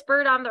this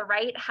bird on the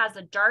right has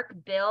a dark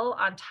bill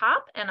on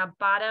top and a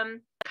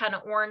bottom kind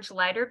of orange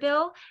lighter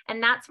bill.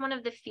 And that's one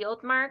of the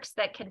field marks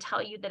that can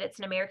tell you that it's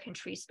an American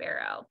tree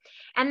sparrow.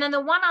 And then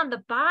the one on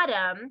the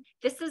bottom,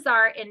 this is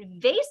our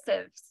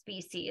invasive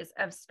species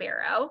of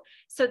sparrow.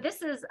 So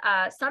this is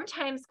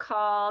sometimes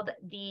called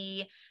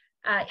the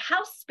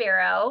house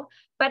sparrow,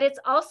 but it's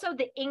also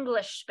the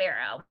English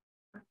sparrow.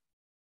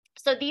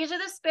 So these are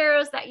the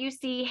sparrows that you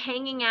see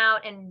hanging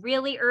out in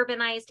really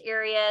urbanized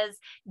areas.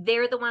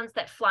 They're the ones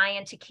that fly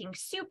into King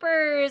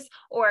Soopers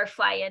or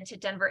fly into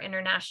Denver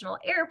International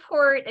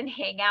Airport and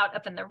hang out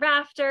up in the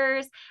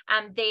rafters.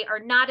 They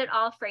are not at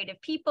all afraid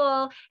of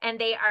people, and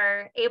they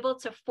are able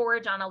to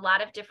forage on a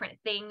lot of different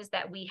things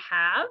that we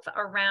have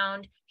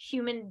around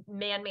human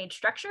man-made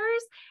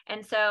structures.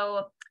 And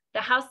so the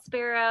house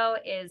sparrow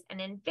is an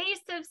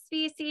invasive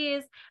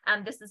species.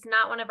 This is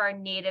not one of our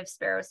native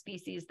sparrow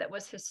species that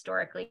was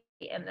historically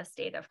in the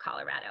state of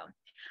Colorado.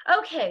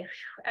 Okay,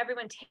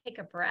 everyone take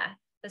a breath.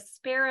 The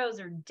sparrows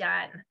are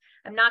done.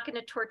 I'm not going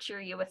to torture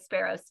you with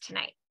sparrows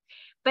tonight.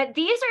 But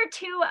these are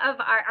two of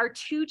our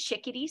two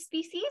chickadee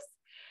species.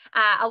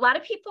 A lot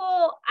of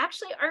people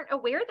actually aren't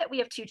aware that we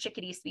have 2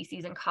 chickadee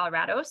species in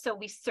Colorado, so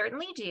we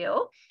certainly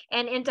do.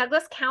 And in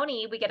Douglas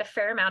County, we get a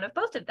fair amount of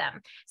both of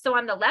them. So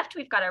on the left,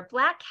 we've got our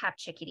black-capped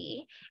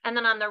chickadee, and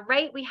then on the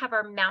right, we have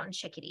our mountain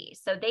chickadee.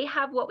 So they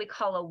have what we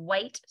call a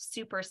white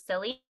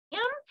supercilium.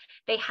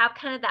 They have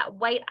kind of that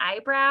white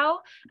eyebrow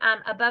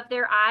above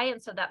their eye,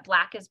 and so that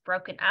black is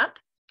broken up.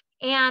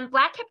 And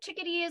black-capped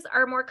chickadees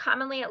are more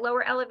commonly at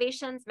lower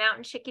elevations.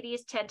 Mountain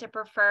chickadees tend to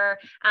prefer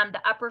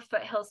the upper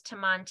foothills to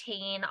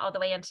montane all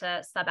the way into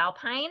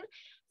subalpine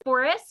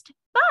forest.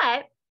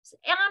 But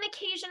and on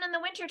occasion in the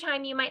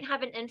wintertime, you might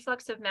have an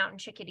influx of mountain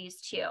chickadees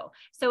too.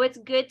 So it's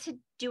good to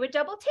do a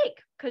double take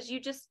because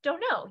you just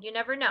don't know. You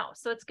never know.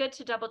 So it's good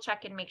to double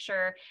check and make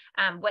sure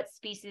what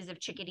species of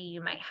chickadee you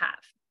might have.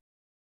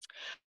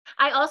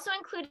 I also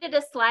included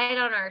a slide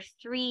on our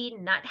 3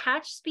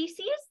 nuthatch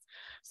species.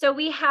 So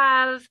we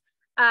have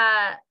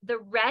the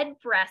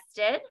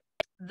red-breasted,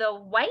 the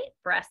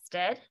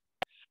white-breasted,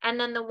 and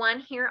then the one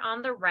here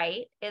on the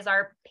right is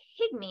our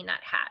pygmy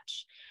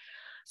nuthatch.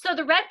 So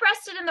the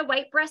red-breasted and the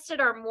white-breasted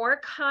are more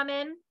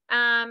common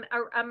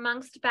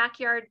amongst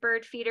backyard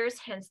bird feeders,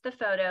 hence the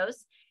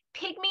photos.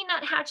 Pygmy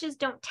nuthatches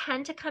don't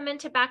tend to come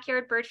into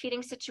backyard bird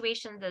feeding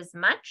situations as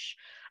much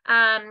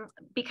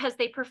because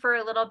they prefer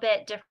a little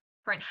bit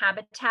different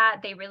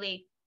habitat. They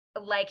really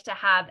like to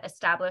have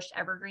established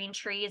evergreen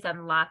trees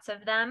and lots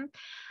of them.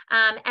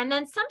 And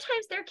then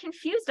sometimes they're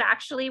confused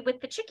actually with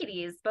the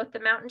chickadees, both the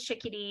mountain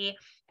chickadee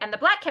and the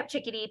black-capped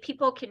chickadee.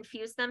 People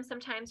confuse them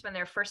sometimes when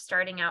they're first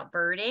starting out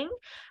birding.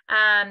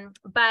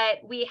 But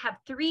we have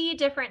 3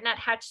 different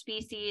nuthatch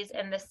species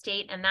in the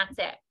state, and that's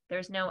it.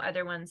 There's no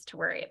other ones to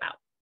worry about.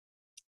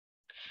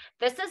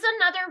 This is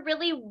another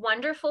really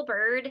wonderful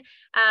bird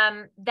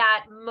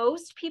that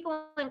most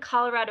people in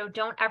Colorado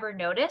don't ever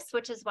notice,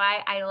 which is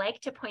why I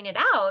like to point it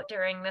out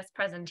during this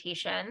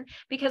presentation,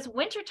 because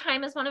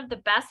wintertime is one of the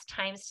best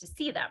times to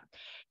see them.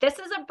 This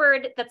is a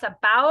bird that's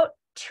about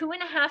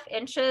 2.5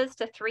 inches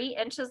to 3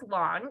 inches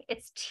long.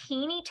 It's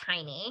teeny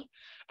tiny,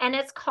 and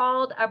it's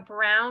called a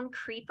brown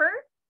creeper.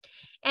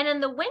 And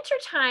in the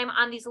wintertime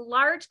on these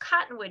large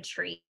cottonwood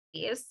trees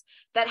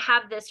that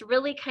have this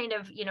really kind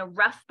of,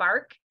 rough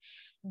bark,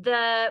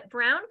 the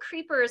brown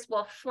creepers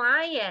will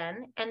fly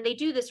in and they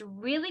do this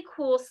really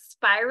cool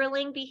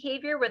spiraling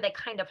behavior where they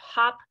kind of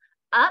hop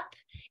up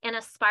in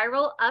a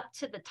spiral up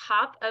to the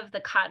top of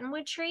the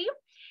cottonwood tree.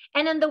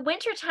 And in the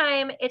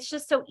wintertime, it's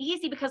just so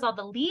easy because all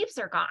the leaves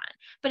are gone.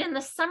 But in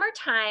the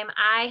summertime,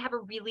 I have a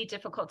really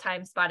difficult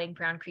time spotting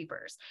brown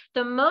creepers.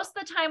 The most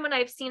of the time when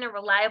I've seen a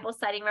reliable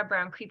sighting of a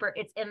brown creeper,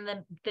 it's in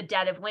the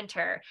dead of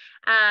winter.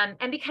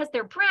 And because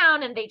they're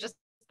brown and they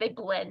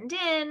blend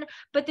in,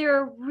 but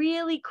they're a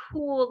really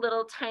cool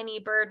little tiny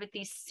bird with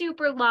these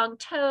super long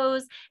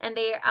toes, and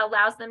they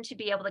allows them to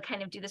be able to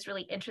kind of do this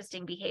really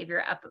interesting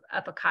behavior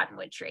up a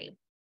cottonwood tree.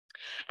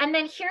 And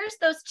then here's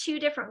those 2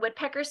 different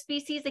woodpecker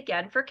species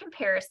again for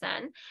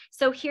comparison.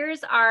 So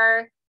here's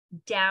our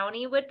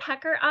downy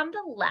woodpecker on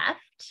the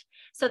left.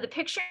 So the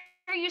picture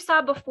you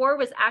saw before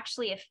was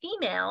actually a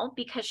female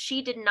because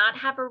she did not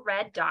have a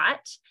red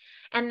dot,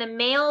 and the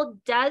male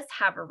does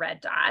have a red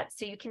dot.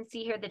 So you can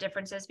see here the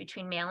differences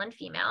between male and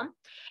female.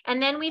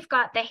 And then we've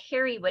got the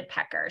hairy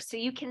woodpecker. So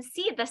you can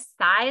see the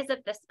size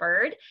of this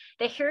bird.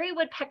 The hairy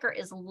woodpecker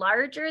is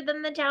larger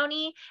than the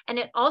downy, and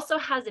it also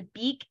has a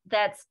beak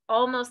that's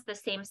almost the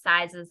same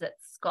size as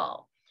its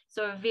skull.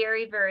 So a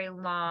very, very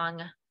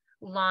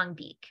long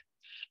beak.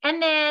 And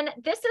then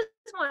this is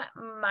one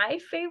of my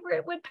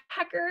favorite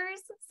woodpeckers.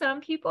 Some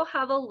people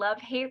have a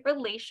love-hate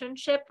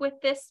relationship with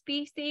this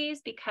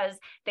species because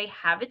they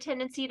have a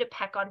tendency to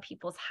peck on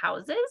people's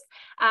houses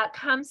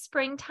come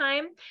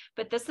springtime.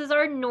 But this is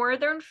our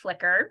northern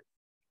flicker.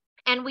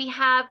 And we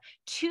have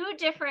 2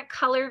 different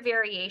color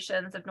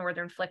variations of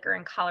northern flicker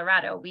in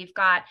Colorado. We've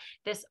got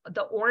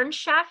the orange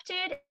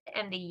shafted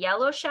and the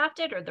yellow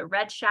shafted, or the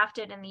red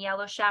shafted and the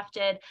yellow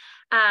shafted.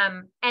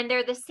 And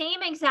they're the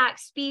same exact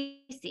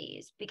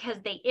species because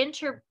they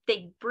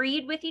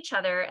breed with each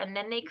other, and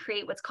then they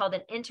create what's called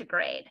an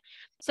intergrade.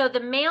 So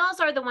the males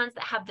are the ones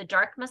that have the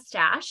dark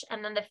mustache,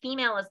 and then the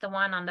female is the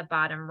one on the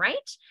bottom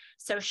right.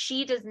 So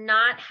she does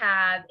not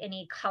have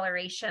any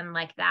coloration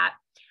like that.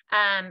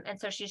 And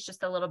so she's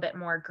just a little bit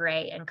more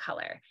gray in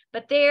color,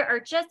 but they are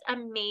just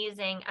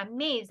amazing,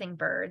 amazing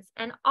birds.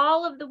 And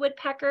all of the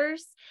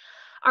woodpeckers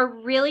are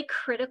really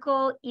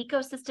critical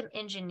ecosystem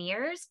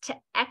engineers to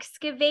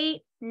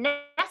excavate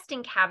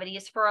nesting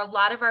cavities for a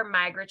lot of our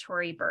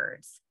migratory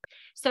birds.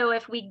 So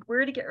if we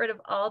were to get rid of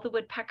all the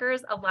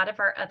woodpeckers, a lot of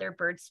our other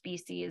bird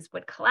species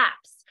would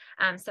collapse.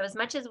 So as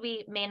much as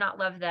we may not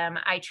love them,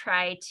 I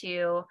try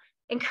to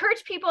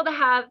encourage people to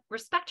have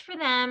respect for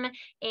them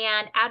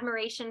and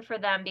admiration for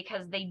them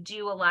because they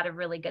do a lot of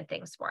really good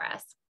things for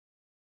us.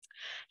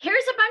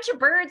 Here's a bunch of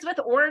birds with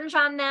orange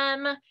on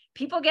them.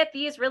 People get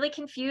these really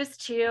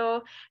confused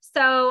too.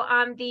 So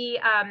on the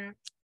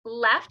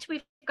left,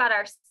 we've got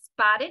our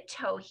spotted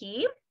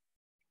towhee.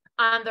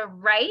 On the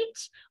right,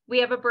 we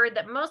have a bird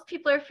that most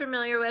people are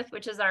familiar with,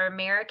 which is our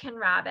American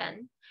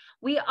robin.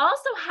 We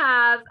also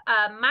have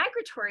a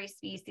migratory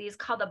species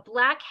called a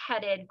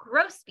black-headed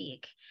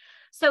grosbeak.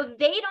 So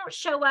they don't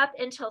show up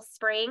until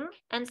spring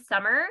and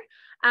summer.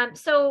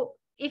 So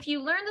if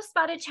you learn the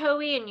spotted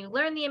towhee and you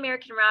learn the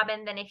American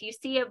robin, then if you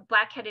see a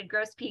black-headed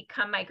grosbeak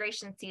come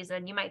migration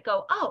season, you might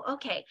go, oh,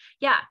 okay,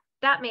 yeah,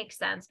 that makes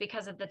sense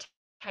because of the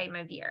time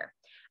of year.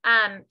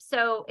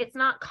 So it's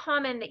not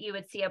common that you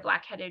would see a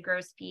black-headed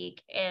grosbeak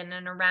in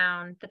and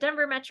around the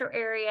Denver metro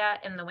area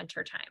in the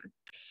wintertime.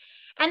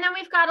 And then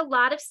we've got a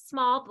lot of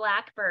small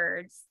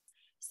blackbirds.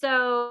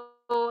 So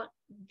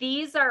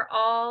these are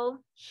all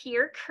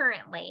here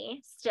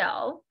currently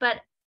still, but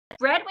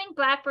red-winged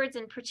blackbirds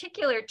in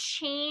particular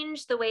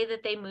change the way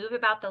that they move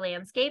about the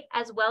landscape,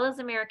 as well as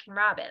American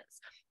robins.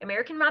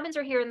 American robins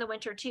are here in the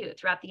winter too,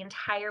 throughout the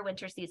entire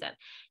winter season.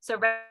 So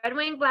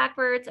red-winged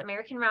blackbirds,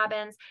 American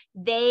robins,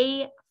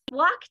 they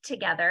flock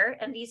together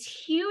in these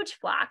huge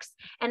flocks,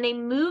 and they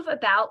move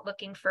about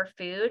looking for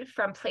food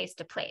from place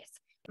to place.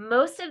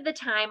 Most of the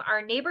time,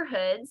 our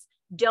neighborhoods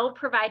don't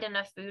provide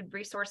enough food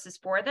resources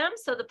for them.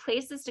 So the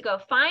places to go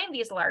find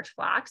these large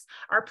flocks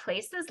are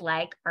places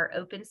like our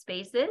open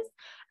spaces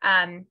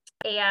and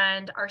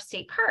our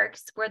state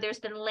parks, where there's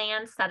been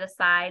land set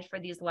aside for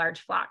these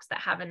large flocks that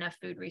have enough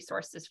food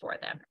resources for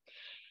them.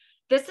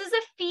 This is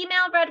a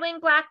female red-winged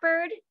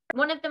blackbird,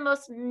 one of the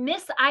most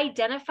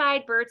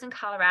misidentified birds in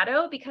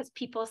Colorado, because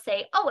people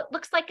say, oh, it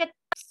looks like a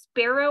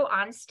sparrow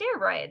on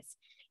steroids.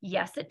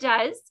 Yes, it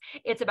does.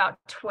 It's about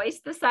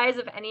twice the size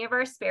of any of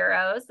our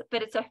sparrows,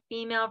 but it's a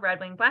female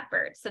red-winged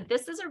blackbird. So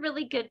this is a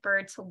really good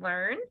bird to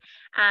learn,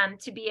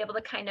 to be able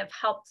to kind of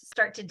help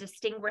start to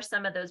distinguish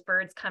some of those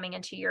birds coming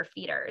into your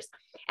feeders.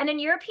 And then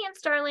European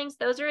starlings,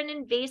 those are an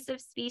invasive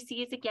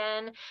species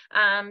again.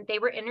 They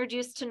were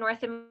introduced to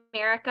North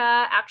America,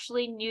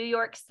 actually New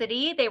York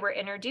City, they were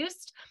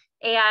introduced.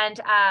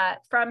 And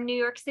from New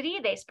York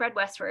City, they spread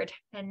westward,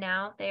 and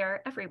now they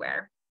are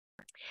everywhere.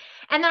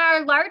 And then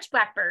our large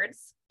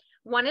blackbirds,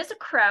 one is a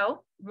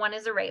crow, one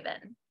is a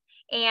raven.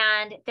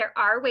 And there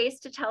are ways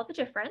to tell the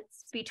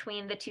difference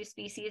between the two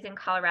species in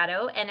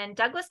Colorado. And in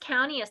Douglas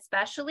County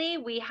especially,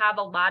 we have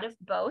a lot of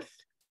both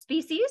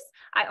species.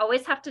 I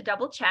always have to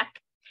double check.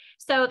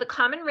 So the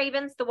common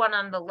raven's the one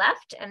on the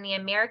left, and the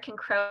American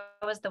crow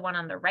is the one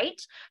on the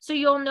right. So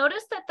you'll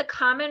notice that the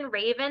common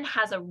raven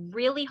has a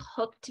really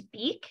hooked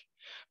beak.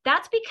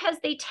 That's because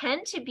they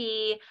tend to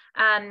be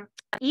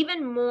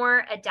even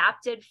more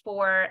adapted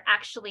for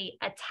actually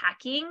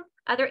attacking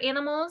other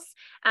animals.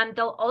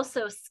 They'll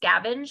also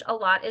scavenge a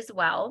lot as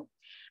well.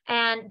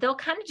 And they'll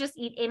kind of just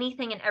eat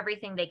anything and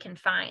everything they can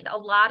find. A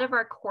lot of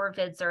our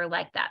corvids are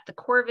like that. The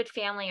corvid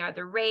family are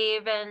the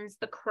ravens,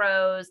 the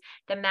crows,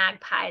 the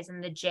magpies,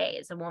 and the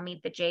jays. And we'll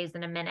meet the jays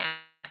in a minute.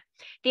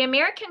 The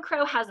American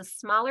crow has a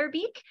smaller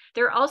beak.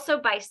 They're also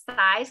by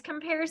size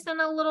comparison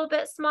a little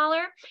bit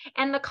smaller.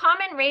 And the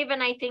common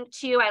raven, I think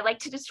too, I like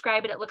to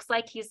describe it. It looks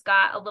like he's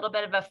got a little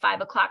bit of a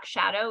 5 o'clock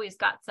shadow. He's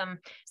got some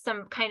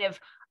kind of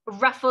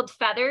ruffled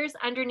feathers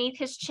underneath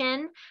his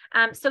chin.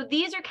 So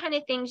these are kind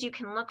of things you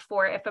can look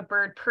for if a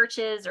bird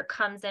perches or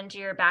comes into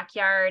your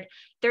backyard.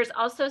 There's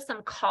also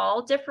some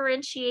call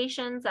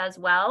differentiations as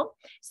well.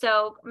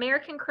 So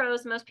American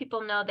crows, most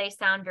people know they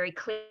sound very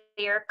clear,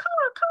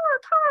 caw,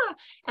 caw, caw.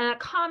 And a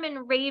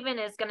common raven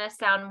is going to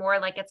sound more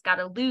like it's got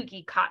a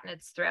loogie caught in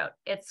its throat.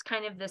 It's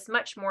kind of this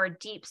much more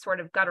deep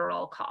sort of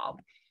guttural call.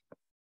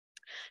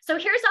 So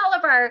here's all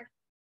of our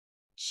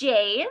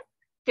jays.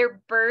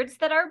 They're birds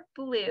that are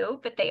blue,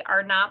 but they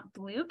are not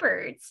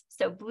bluebirds.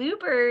 So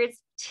bluebirds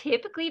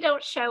typically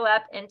don't show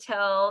up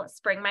until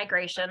spring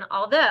migration,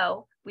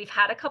 although we've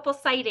had a couple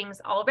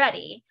sightings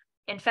already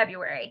in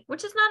February,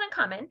 which is not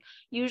uncommon.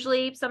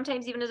 Usually,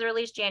 sometimes even as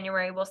early as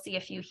January, we'll see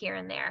a few here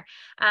and there.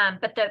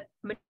 But the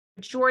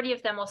majority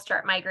of them will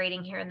start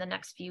migrating here in the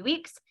next few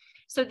weeks.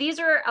 So these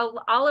are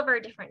all of our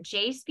different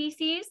jay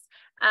species.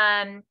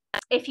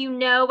 If you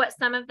know what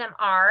some of them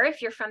are,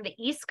 if you're from the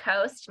East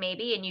Coast,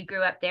 maybe, and you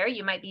grew up there,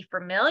 you might be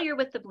familiar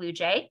with the blue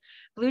jay.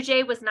 Blue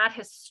jay was not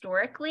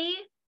historically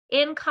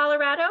in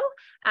Colorado.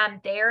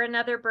 They are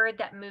another bird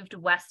that moved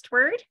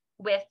westward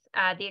with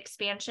the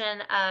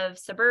expansion of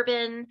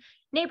suburban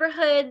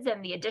neighborhoods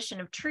and the addition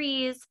of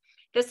trees.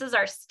 This is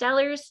our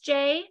Steller's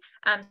jay.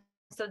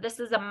 So this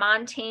is a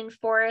montane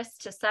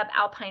forest to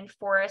subalpine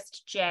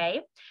forest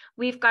jay.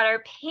 We've got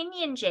our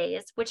pinyon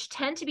jays, which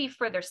tend to be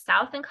further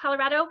south in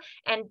Colorado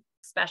and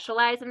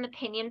specialize in the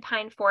pinyon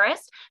pine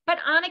forest. But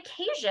on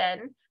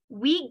occasion,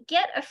 we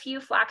get a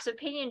few flocks of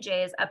pinyon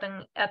jays up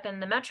in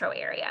the metro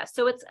area.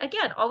 So it's,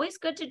 again, always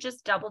good to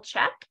just double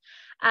check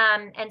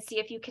and see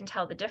if you can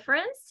tell the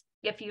difference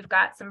if you've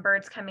got some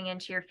birds coming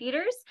into your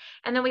feeders.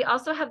 And then we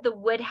also have the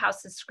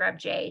Woodhouse's scrub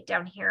jay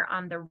down here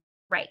on the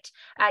right.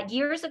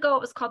 Years ago,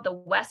 it was called the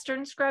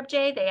Western scrub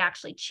jay. They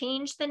actually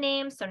changed the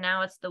name. So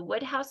now it's the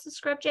Woodhouse's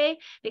scrub jay,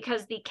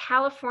 because the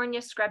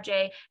California scrub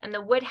jay and the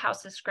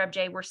Woodhouse's scrub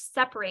jay were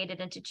separated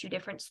into two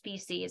different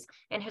species.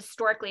 And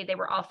historically, they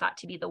were all thought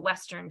to be the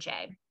Western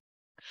jay.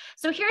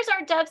 So here's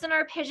our doves and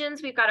our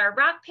pigeons. We've got our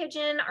rock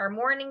pigeon, our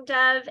mourning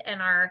dove,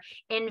 and our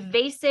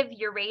invasive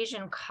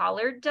Eurasian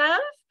collared dove.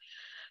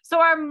 So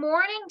our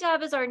mourning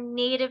dove is our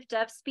native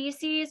dove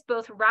species.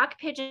 Both rock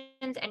pigeons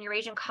and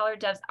Eurasian collared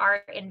doves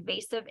are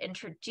invasive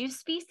introduced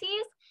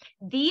species.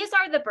 These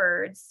are the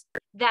birds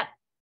that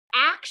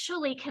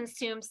actually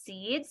consume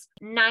seeds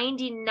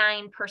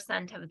 99%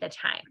 of the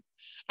time.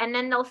 And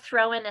then they'll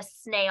throw in a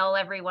snail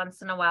every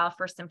once in a while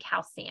for some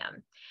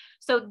calcium.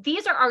 So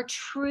these are our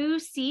true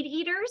seed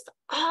eaters.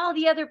 All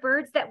the other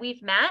birds that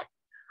we've met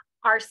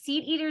are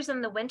seed eaters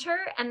in the winter,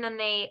 and then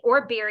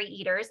or berry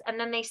eaters, and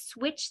then they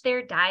switch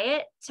their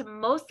diet to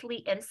mostly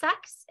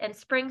insects in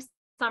spring,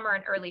 summer,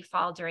 and early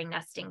fall during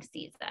nesting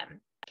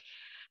season.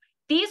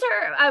 These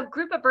are a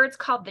group of birds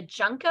called the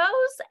juncos,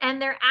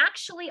 and they're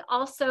actually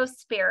also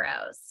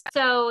sparrows.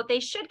 So they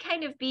should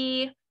kind of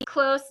be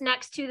close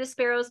next to the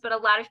sparrows, but a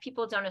lot of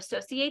people don't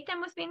associate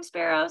them with being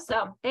sparrows.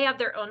 So they have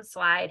their own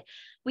slide.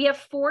 We have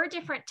 4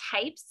 different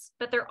types,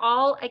 but they're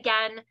all,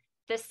 again,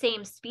 the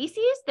same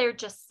species. They're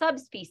just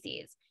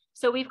subspecies.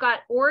 So we've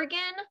got Oregon,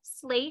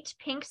 slate,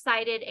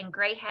 pink-sided, and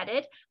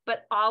gray-headed,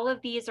 but all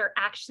of these are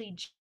actually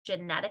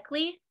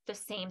genetically the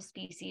same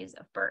species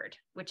of bird,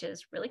 which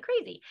is really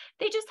crazy.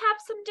 They just have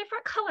some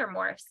different color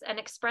morphs and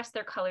express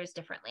their colors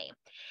differently.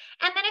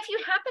 And then if you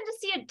happen to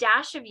see a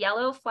dash of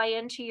yellow fly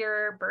into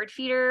your bird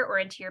feeder or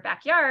into your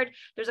backyard,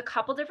 there's a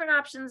couple different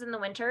options in the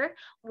winter.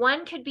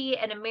 One could be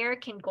an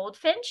American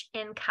goldfinch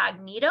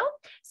incognito.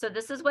 So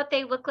this is what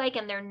they look like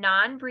in their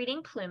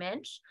non-breeding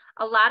plumage.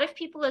 A lot of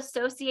people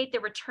associate the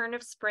return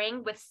of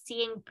spring with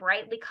seeing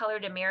brightly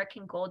colored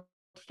American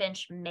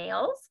goldfinch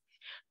males,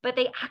 but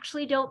they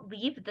actually don't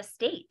leave the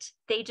state.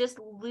 They just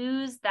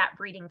lose that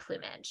breeding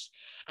plumage.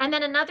 And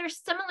then another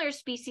similar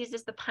species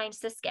is the pine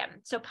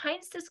siskin. So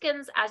pine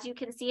siskins, as you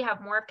can see,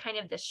 have more of kind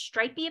of this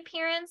stripy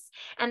appearance,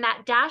 and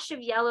that dash of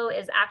yellow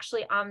is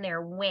actually on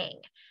their wing,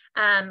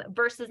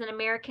 versus an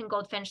American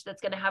goldfinch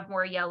that's going to have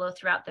more yellow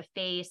throughout the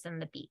face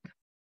and the beak.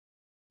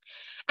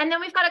 And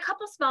then we've got a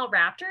couple small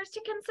raptors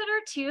to consider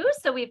too.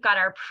 So we've got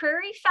our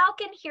prairie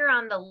falcon here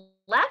on the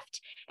left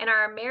and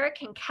our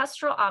American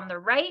kestrel on the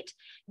right.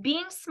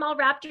 Being small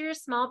raptors,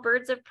 small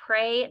birds of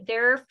prey,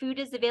 their food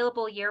is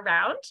available year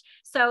round.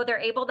 So they're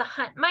able to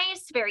hunt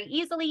mice very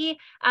easily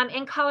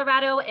in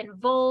Colorado and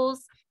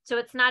voles. So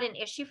it's not an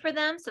issue for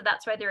them. So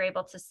that's why they're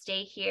able to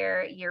stay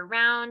here year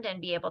round and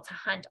be able to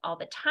hunt all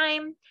the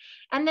time.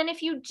 And then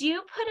if you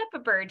do put up a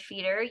bird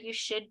feeder, you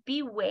should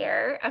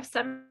beware of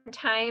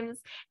sometimes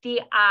the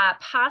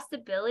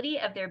possibility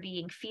of there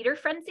being feeder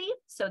frenzy.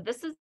 So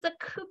this is the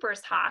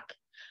Cooper's hawk.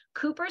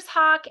 Cooper's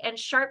hawk and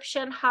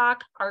sharp-shinned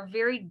hawk are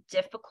very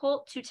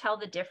difficult to tell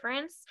the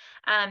difference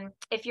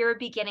if you're a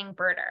beginning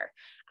birder.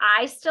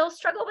 I still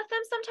struggle with them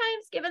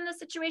sometimes, given the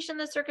situation,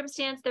 the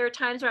circumstance. There are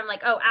times where I'm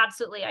like, oh,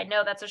 absolutely, I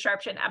know that's a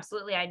sharp-shinned.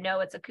 Absolutely, I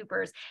know it's a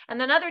Cooper's. And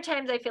then other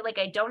times I feel like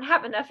I don't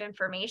have enough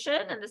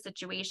information in the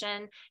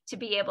situation to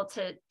be able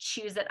to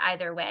choose it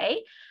either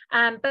way.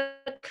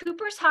 But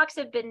Cooper's hawks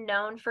have been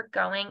known for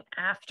going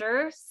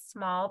after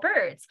small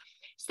birds.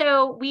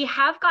 So we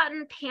have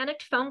gotten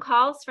panicked phone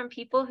calls from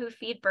people who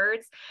feed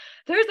birds.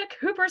 There's a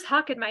Cooper's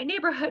hawk in my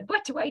neighborhood.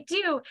 What do I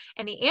do?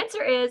 And the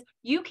answer is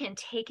you can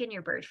take in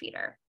your bird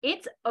feeder.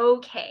 It's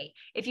okay.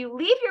 If you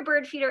leave your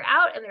bird feeder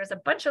out and there's a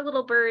bunch of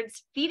little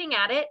birds feeding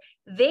at it,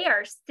 they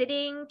are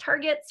sitting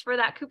targets for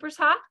that Cooper's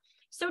hawk.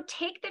 So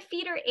take the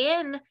feeder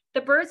in.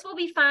 The birds will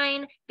be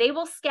fine. They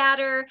will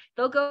scatter.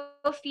 They'll go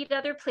feed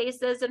other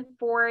places and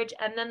forage,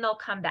 and then they'll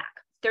come back.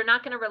 They're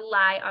not going to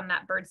rely on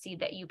that bird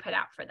seed that you put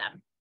out for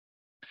them.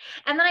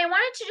 And then I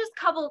wanted to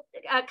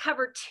just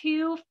cover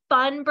 2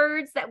 fun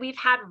birds that we've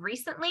had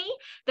recently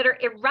that are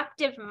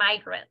eruptive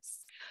migrants.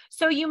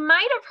 So you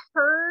might have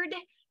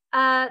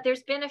heard,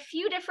 there's been a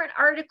few different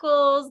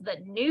articles, the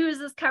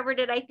news has covered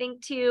it, I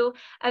think, too,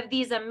 of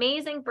these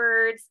amazing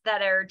birds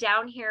that are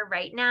down here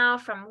right now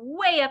from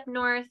way up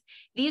north.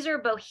 These are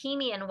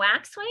Bohemian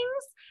waxwings.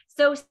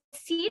 So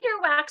cedar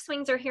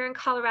waxwings are here in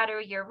Colorado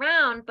year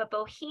round, but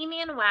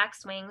Bohemian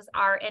waxwings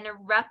are an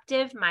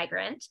eruptive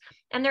migrant,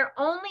 and they're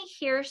only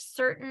here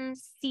certain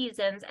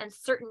seasons and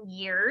certain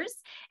years,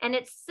 and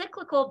it's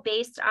cyclical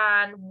based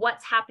on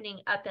what's happening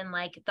up in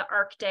like the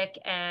Arctic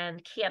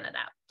and Canada.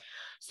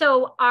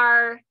 So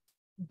our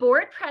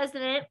board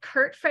president,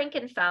 Kurt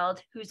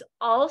Frankenfeld, who's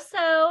also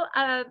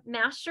a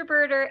master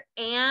birder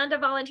and a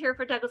volunteer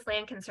for Douglas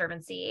Land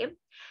Conservancy,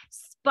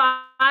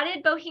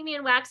 spotted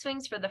Bohemian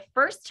waxwings for the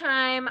first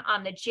time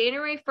on the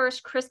January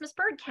 1st Christmas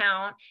bird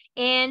count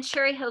in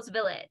Cherry Hills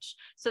Village.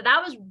 So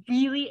that was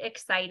really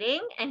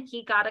exciting, and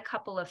he got a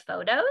couple of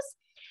photos.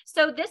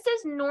 So this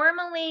is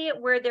normally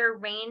where their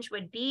range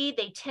would be.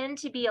 They tend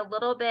to be a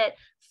little bit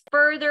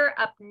further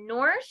up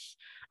north,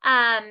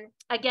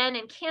 again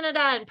in Canada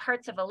and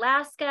parts of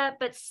Alaska,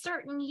 but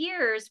certain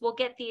years we'll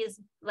get these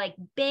like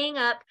bang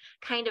up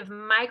kind of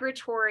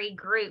migratory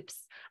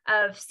groups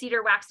of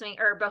cedar waxwing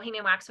or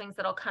Bohemian waxwings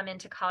that'll come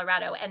into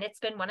Colorado. And it's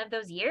been one of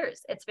those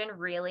years. It's been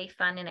really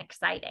fun and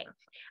exciting.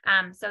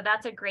 So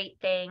that's a great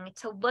thing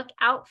to look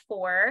out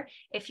for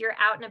if you're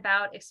out and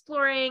about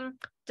exploring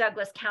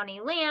Douglas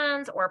County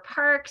lands or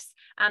parks.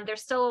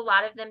 There's still a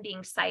lot of them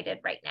being sighted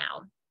right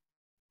now.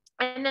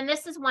 And then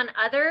this is one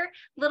other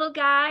little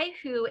guy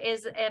who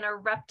is an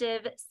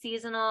eruptive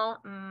seasonal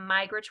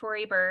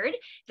migratory bird.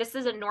 This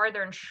is a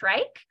northern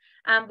shrike.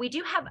 We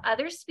do have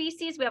other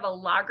species. We have a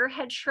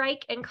loggerhead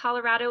shrike in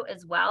Colorado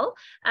as well,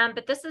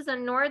 but this is a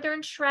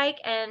northern shrike,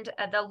 and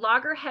the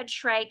loggerhead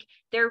shrike,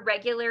 their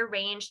regular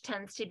range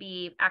tends to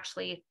be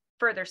actually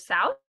further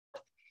south.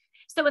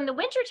 So in the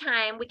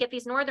wintertime, we get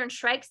these northern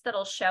shrikes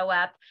that'll show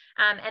up,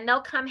 and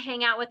they'll come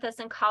hang out with us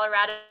in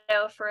Colorado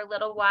for a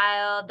little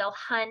while. They'll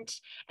hunt,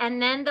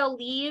 and then they'll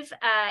leave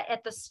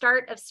at the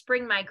start of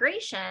spring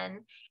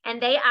migration,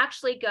 and they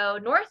actually go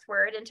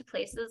northward into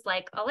places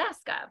like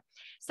Alaska.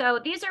 So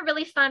these are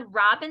really fun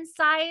robin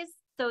size.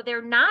 So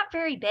they're not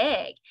very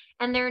big,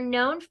 and they're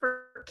known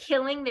for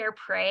killing their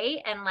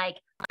prey and like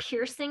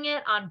piercing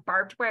it on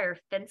barbed wire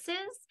fences.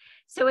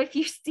 So if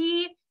you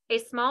see a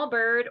small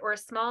bird or a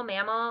small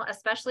mammal,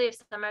 especially if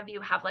some of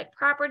you have like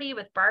property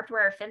with barbed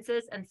wire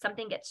fences and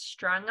something gets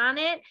strung on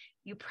it,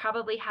 you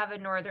probably have a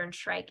northern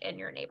shrike in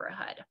your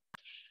neighborhood.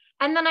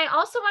 And then I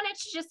also wanted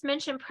to just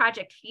mention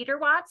Project Feeder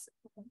Watch.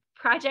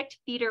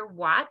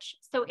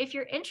 So if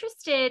you're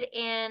interested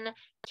in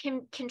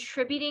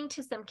contributing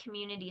to some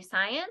community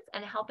science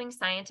and helping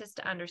scientists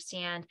to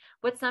understand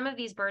what some of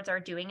these birds are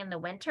doing in the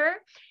winter,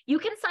 you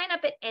can sign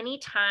up at any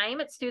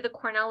time. It's through the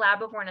Cornell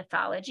Lab of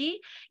Ornithology.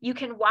 You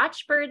can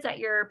watch birds at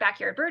your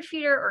backyard bird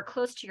feeder or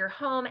close to your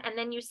home, and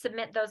then you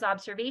submit those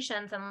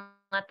observations and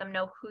let them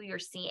know who you're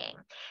seeing.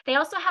 They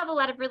also have a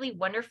lot of really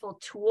wonderful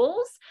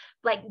tools,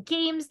 like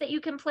games that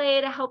you can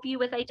play to help you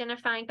with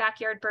identifying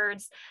backyard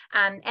birds.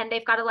 And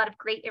they've got a lot of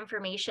great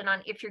information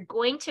on if you're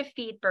going to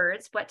feed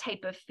birds, what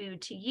type of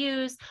food to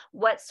use,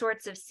 what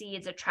sorts of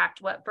seeds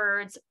attract what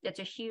birds. It's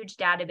a huge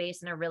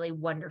database and a really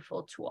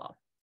wonderful tool.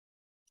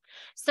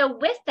 So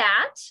with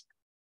that,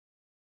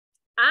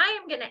 I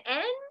am going to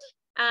end.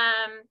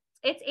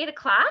 It's 8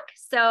 o'clock.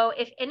 So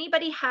if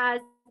anybody has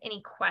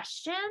any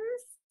questions,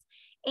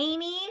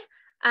 Amy,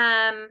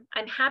 I'm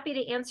happy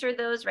to answer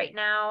those right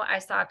now. I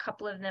saw a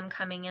couple of them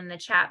coming in the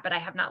chat, but I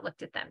have not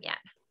looked at them yet.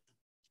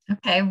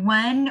 Okay,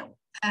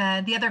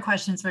 the other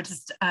questions were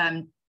just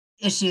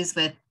issues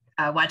with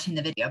watching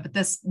the video, but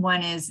this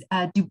one is,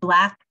 do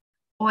black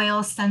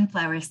oil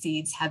sunflower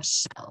seeds have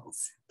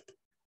shells?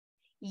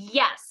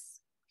 Yes.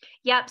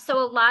 Yep. So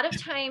a lot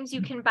of times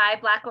you can buy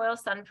black oil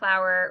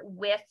sunflower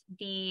with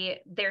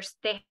they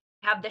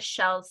have the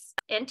shells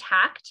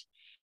intact.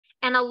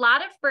 And a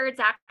lot of birds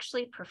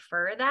actually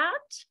prefer that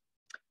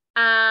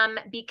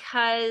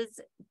because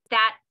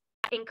that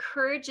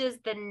encourages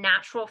the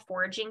natural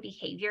foraging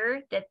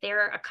behavior that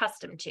they're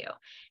accustomed to.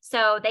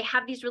 So they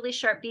have these really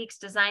sharp beaks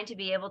designed to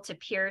be able to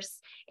pierce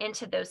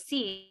into those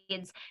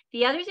seeds.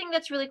 The other thing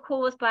that's really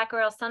cool with black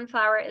oil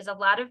sunflower is a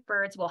lot of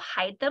birds will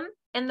hide them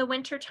in the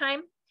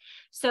wintertime.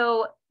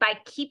 So by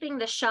keeping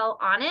the shell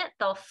on it,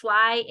 they'll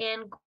fly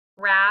in,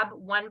 grab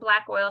one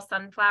black oil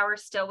sunflower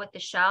still with the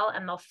shell,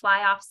 and they'll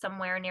fly off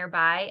somewhere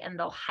nearby and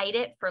they'll hide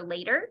it for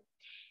later.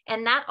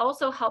 And that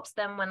also helps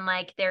them when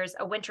like there's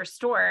a winter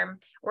storm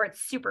or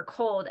it's super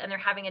cold and they're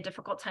having a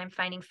difficult time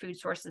finding food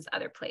sources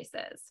other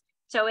places.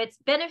 So it's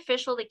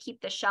beneficial to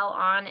keep the shell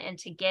on and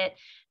to get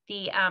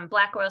the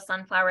black oil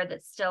sunflower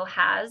that still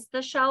has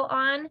the shell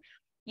on.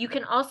 You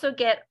can also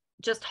get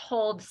just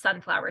hulled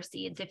sunflower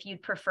seeds if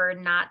you'd prefer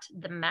not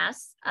the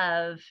mess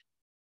of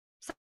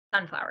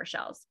sunflower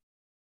shells.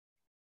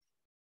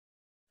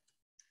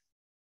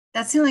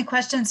 That's the only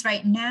questions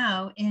right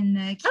now in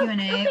the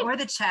Q&A or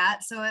the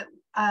chat. So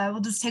we'll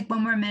just take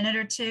one more minute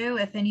or two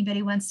if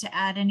anybody wants to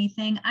add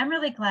anything. I'm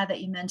really glad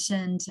that you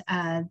mentioned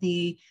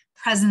the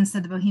presence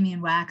of the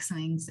Bohemian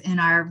waxwings in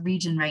our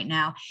region right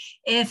now.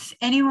 If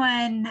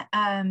anyone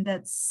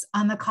that's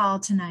on the call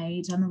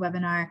tonight, on the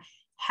webinar,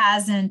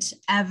 hasn't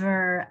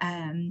ever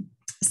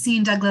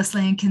seen Douglas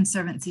Land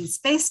Conservancy's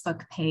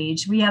Facebook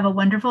page, we have a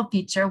wonderful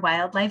feature,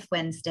 Wildlife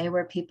Wednesday,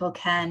 where people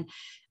can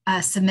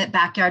submit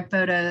backyard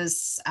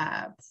photos,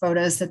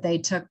 photos that they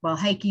took while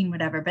hiking,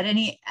 whatever, but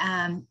any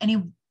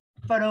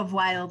photo of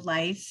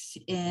wildlife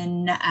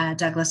in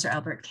Douglas or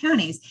Elbert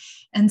counties.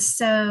 And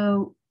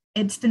so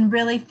it's been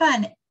really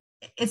fun.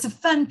 It's a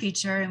fun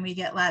feature, and we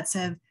get lots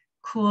of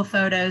cool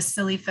photos,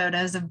 silly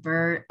photos of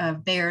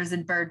bears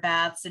and bird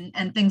baths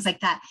and things like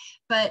that.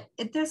 But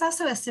there's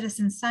also a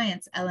citizen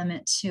science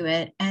element to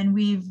it. And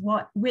we've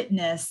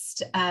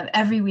witnessed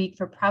every week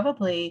for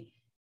probably,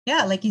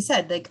 yeah, like you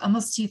said, like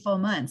almost 2 full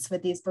months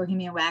with these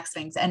Bohemian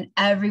waxwings, and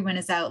everyone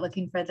is out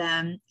looking for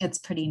them. It's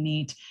pretty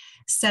neat.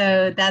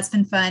 So that's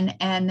been fun.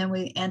 And then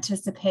we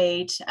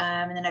anticipate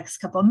in the next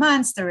couple of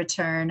months, the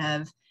return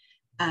of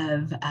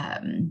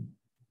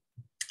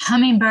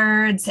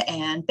hummingbirds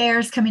and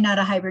bears coming out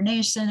of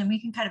hibernation. And we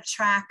can kind of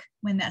track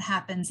when that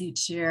happens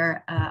each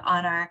year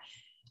on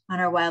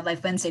our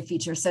Wildlife Wednesday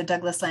feature. So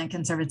Douglas Land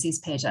Conservancy's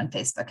page on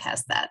Facebook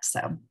has that.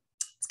 So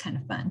it's kind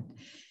of fun.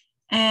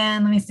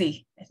 And let me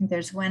see. I think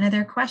there's one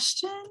other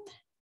question.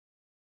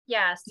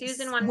 Yeah,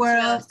 Susan wanted to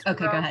know.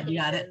 Okay, go ahead. You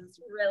got it.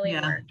 Really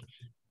work.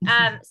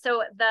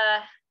 So the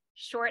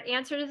short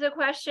answer to the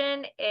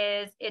question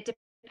is it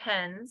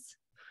depends.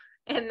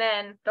 And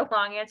then the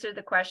long answer to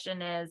the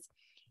question is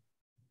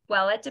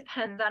Well, it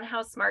depends on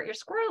how smart your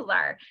squirrels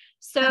are.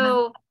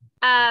 So,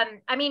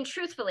 I mean,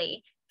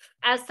 truthfully,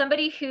 as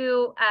somebody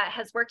who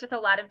has worked with a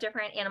lot of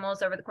different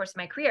animals over the course of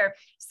my career,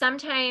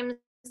 sometimes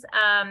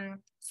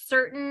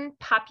certain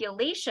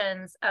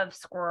populations of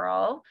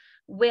squirrel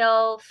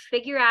will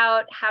figure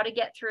out how to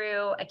get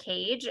through a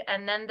cage,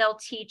 and then they'll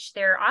teach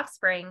their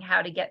offspring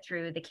how to get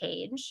through the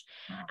cage.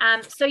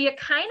 So you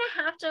kind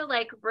of have to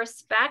like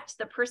respect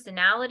the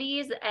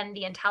personalities and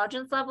the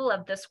intelligence level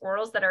of the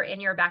squirrels that are in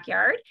your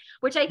backyard,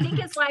 which I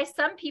think is why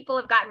some people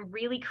have gotten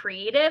really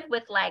creative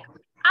with like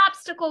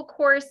obstacle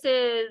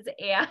courses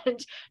and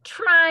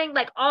trying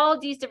like all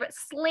these different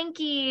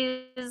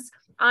slinkies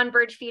on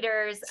bird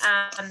feeders.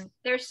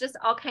 There's just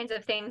all kinds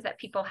of things that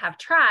people have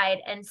tried,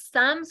 and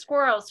some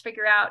squirrels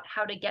figure out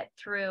how to get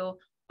through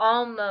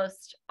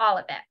almost all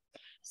of it.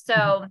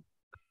 So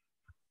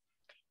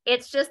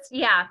it's just,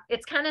 yeah,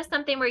 it's kind of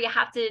something where you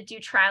have to do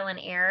trial and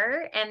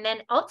error. And then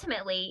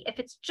ultimately, if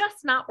it's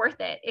just not worth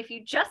it, if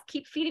you just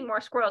keep feeding more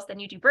squirrels than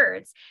you do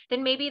birds,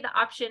 then maybe the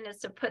option is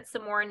to put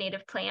some more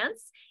native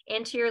plants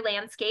into your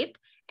landscape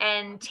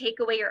and take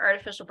away your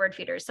artificial bird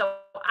feeders. So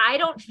I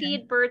don't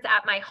feed birds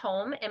at my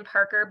home in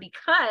Parker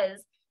because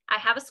I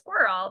have a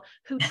squirrel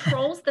who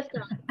trolls the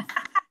fence.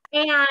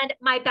 And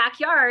my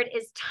backyard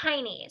is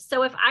tiny.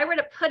 So if I were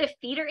to put a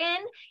feeder in,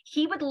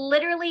 he would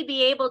literally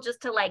be able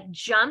just to like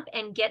jump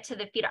and get to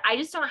the feeder. I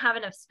just don't have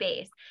enough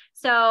space.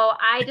 So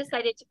I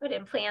decided to put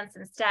in plants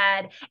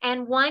instead.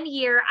 And one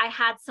year I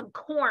had some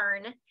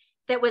corn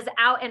that was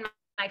out in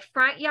my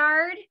front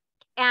yard,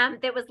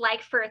 and that was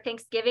like for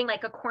Thanksgiving,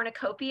 like a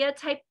cornucopia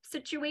type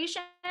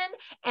situation.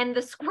 And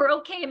the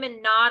squirrel came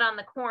and gnawed on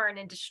the corn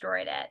and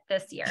destroyed it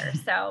this year.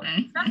 So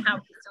somehow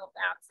we still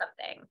found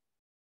something.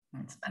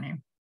 That's funny.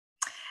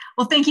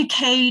 Well, thank you,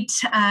 Kate.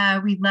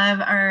 We love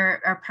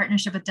our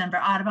partnership with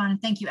Denver Audubon.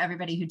 And thank you,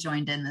 everybody who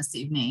joined in this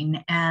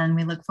evening. And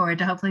we look forward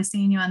to hopefully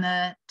seeing you on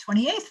the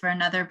 28th for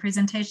another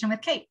presentation with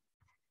Kate.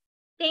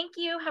 Thank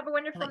you. Have a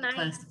wonderful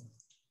night.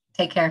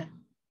 Take care.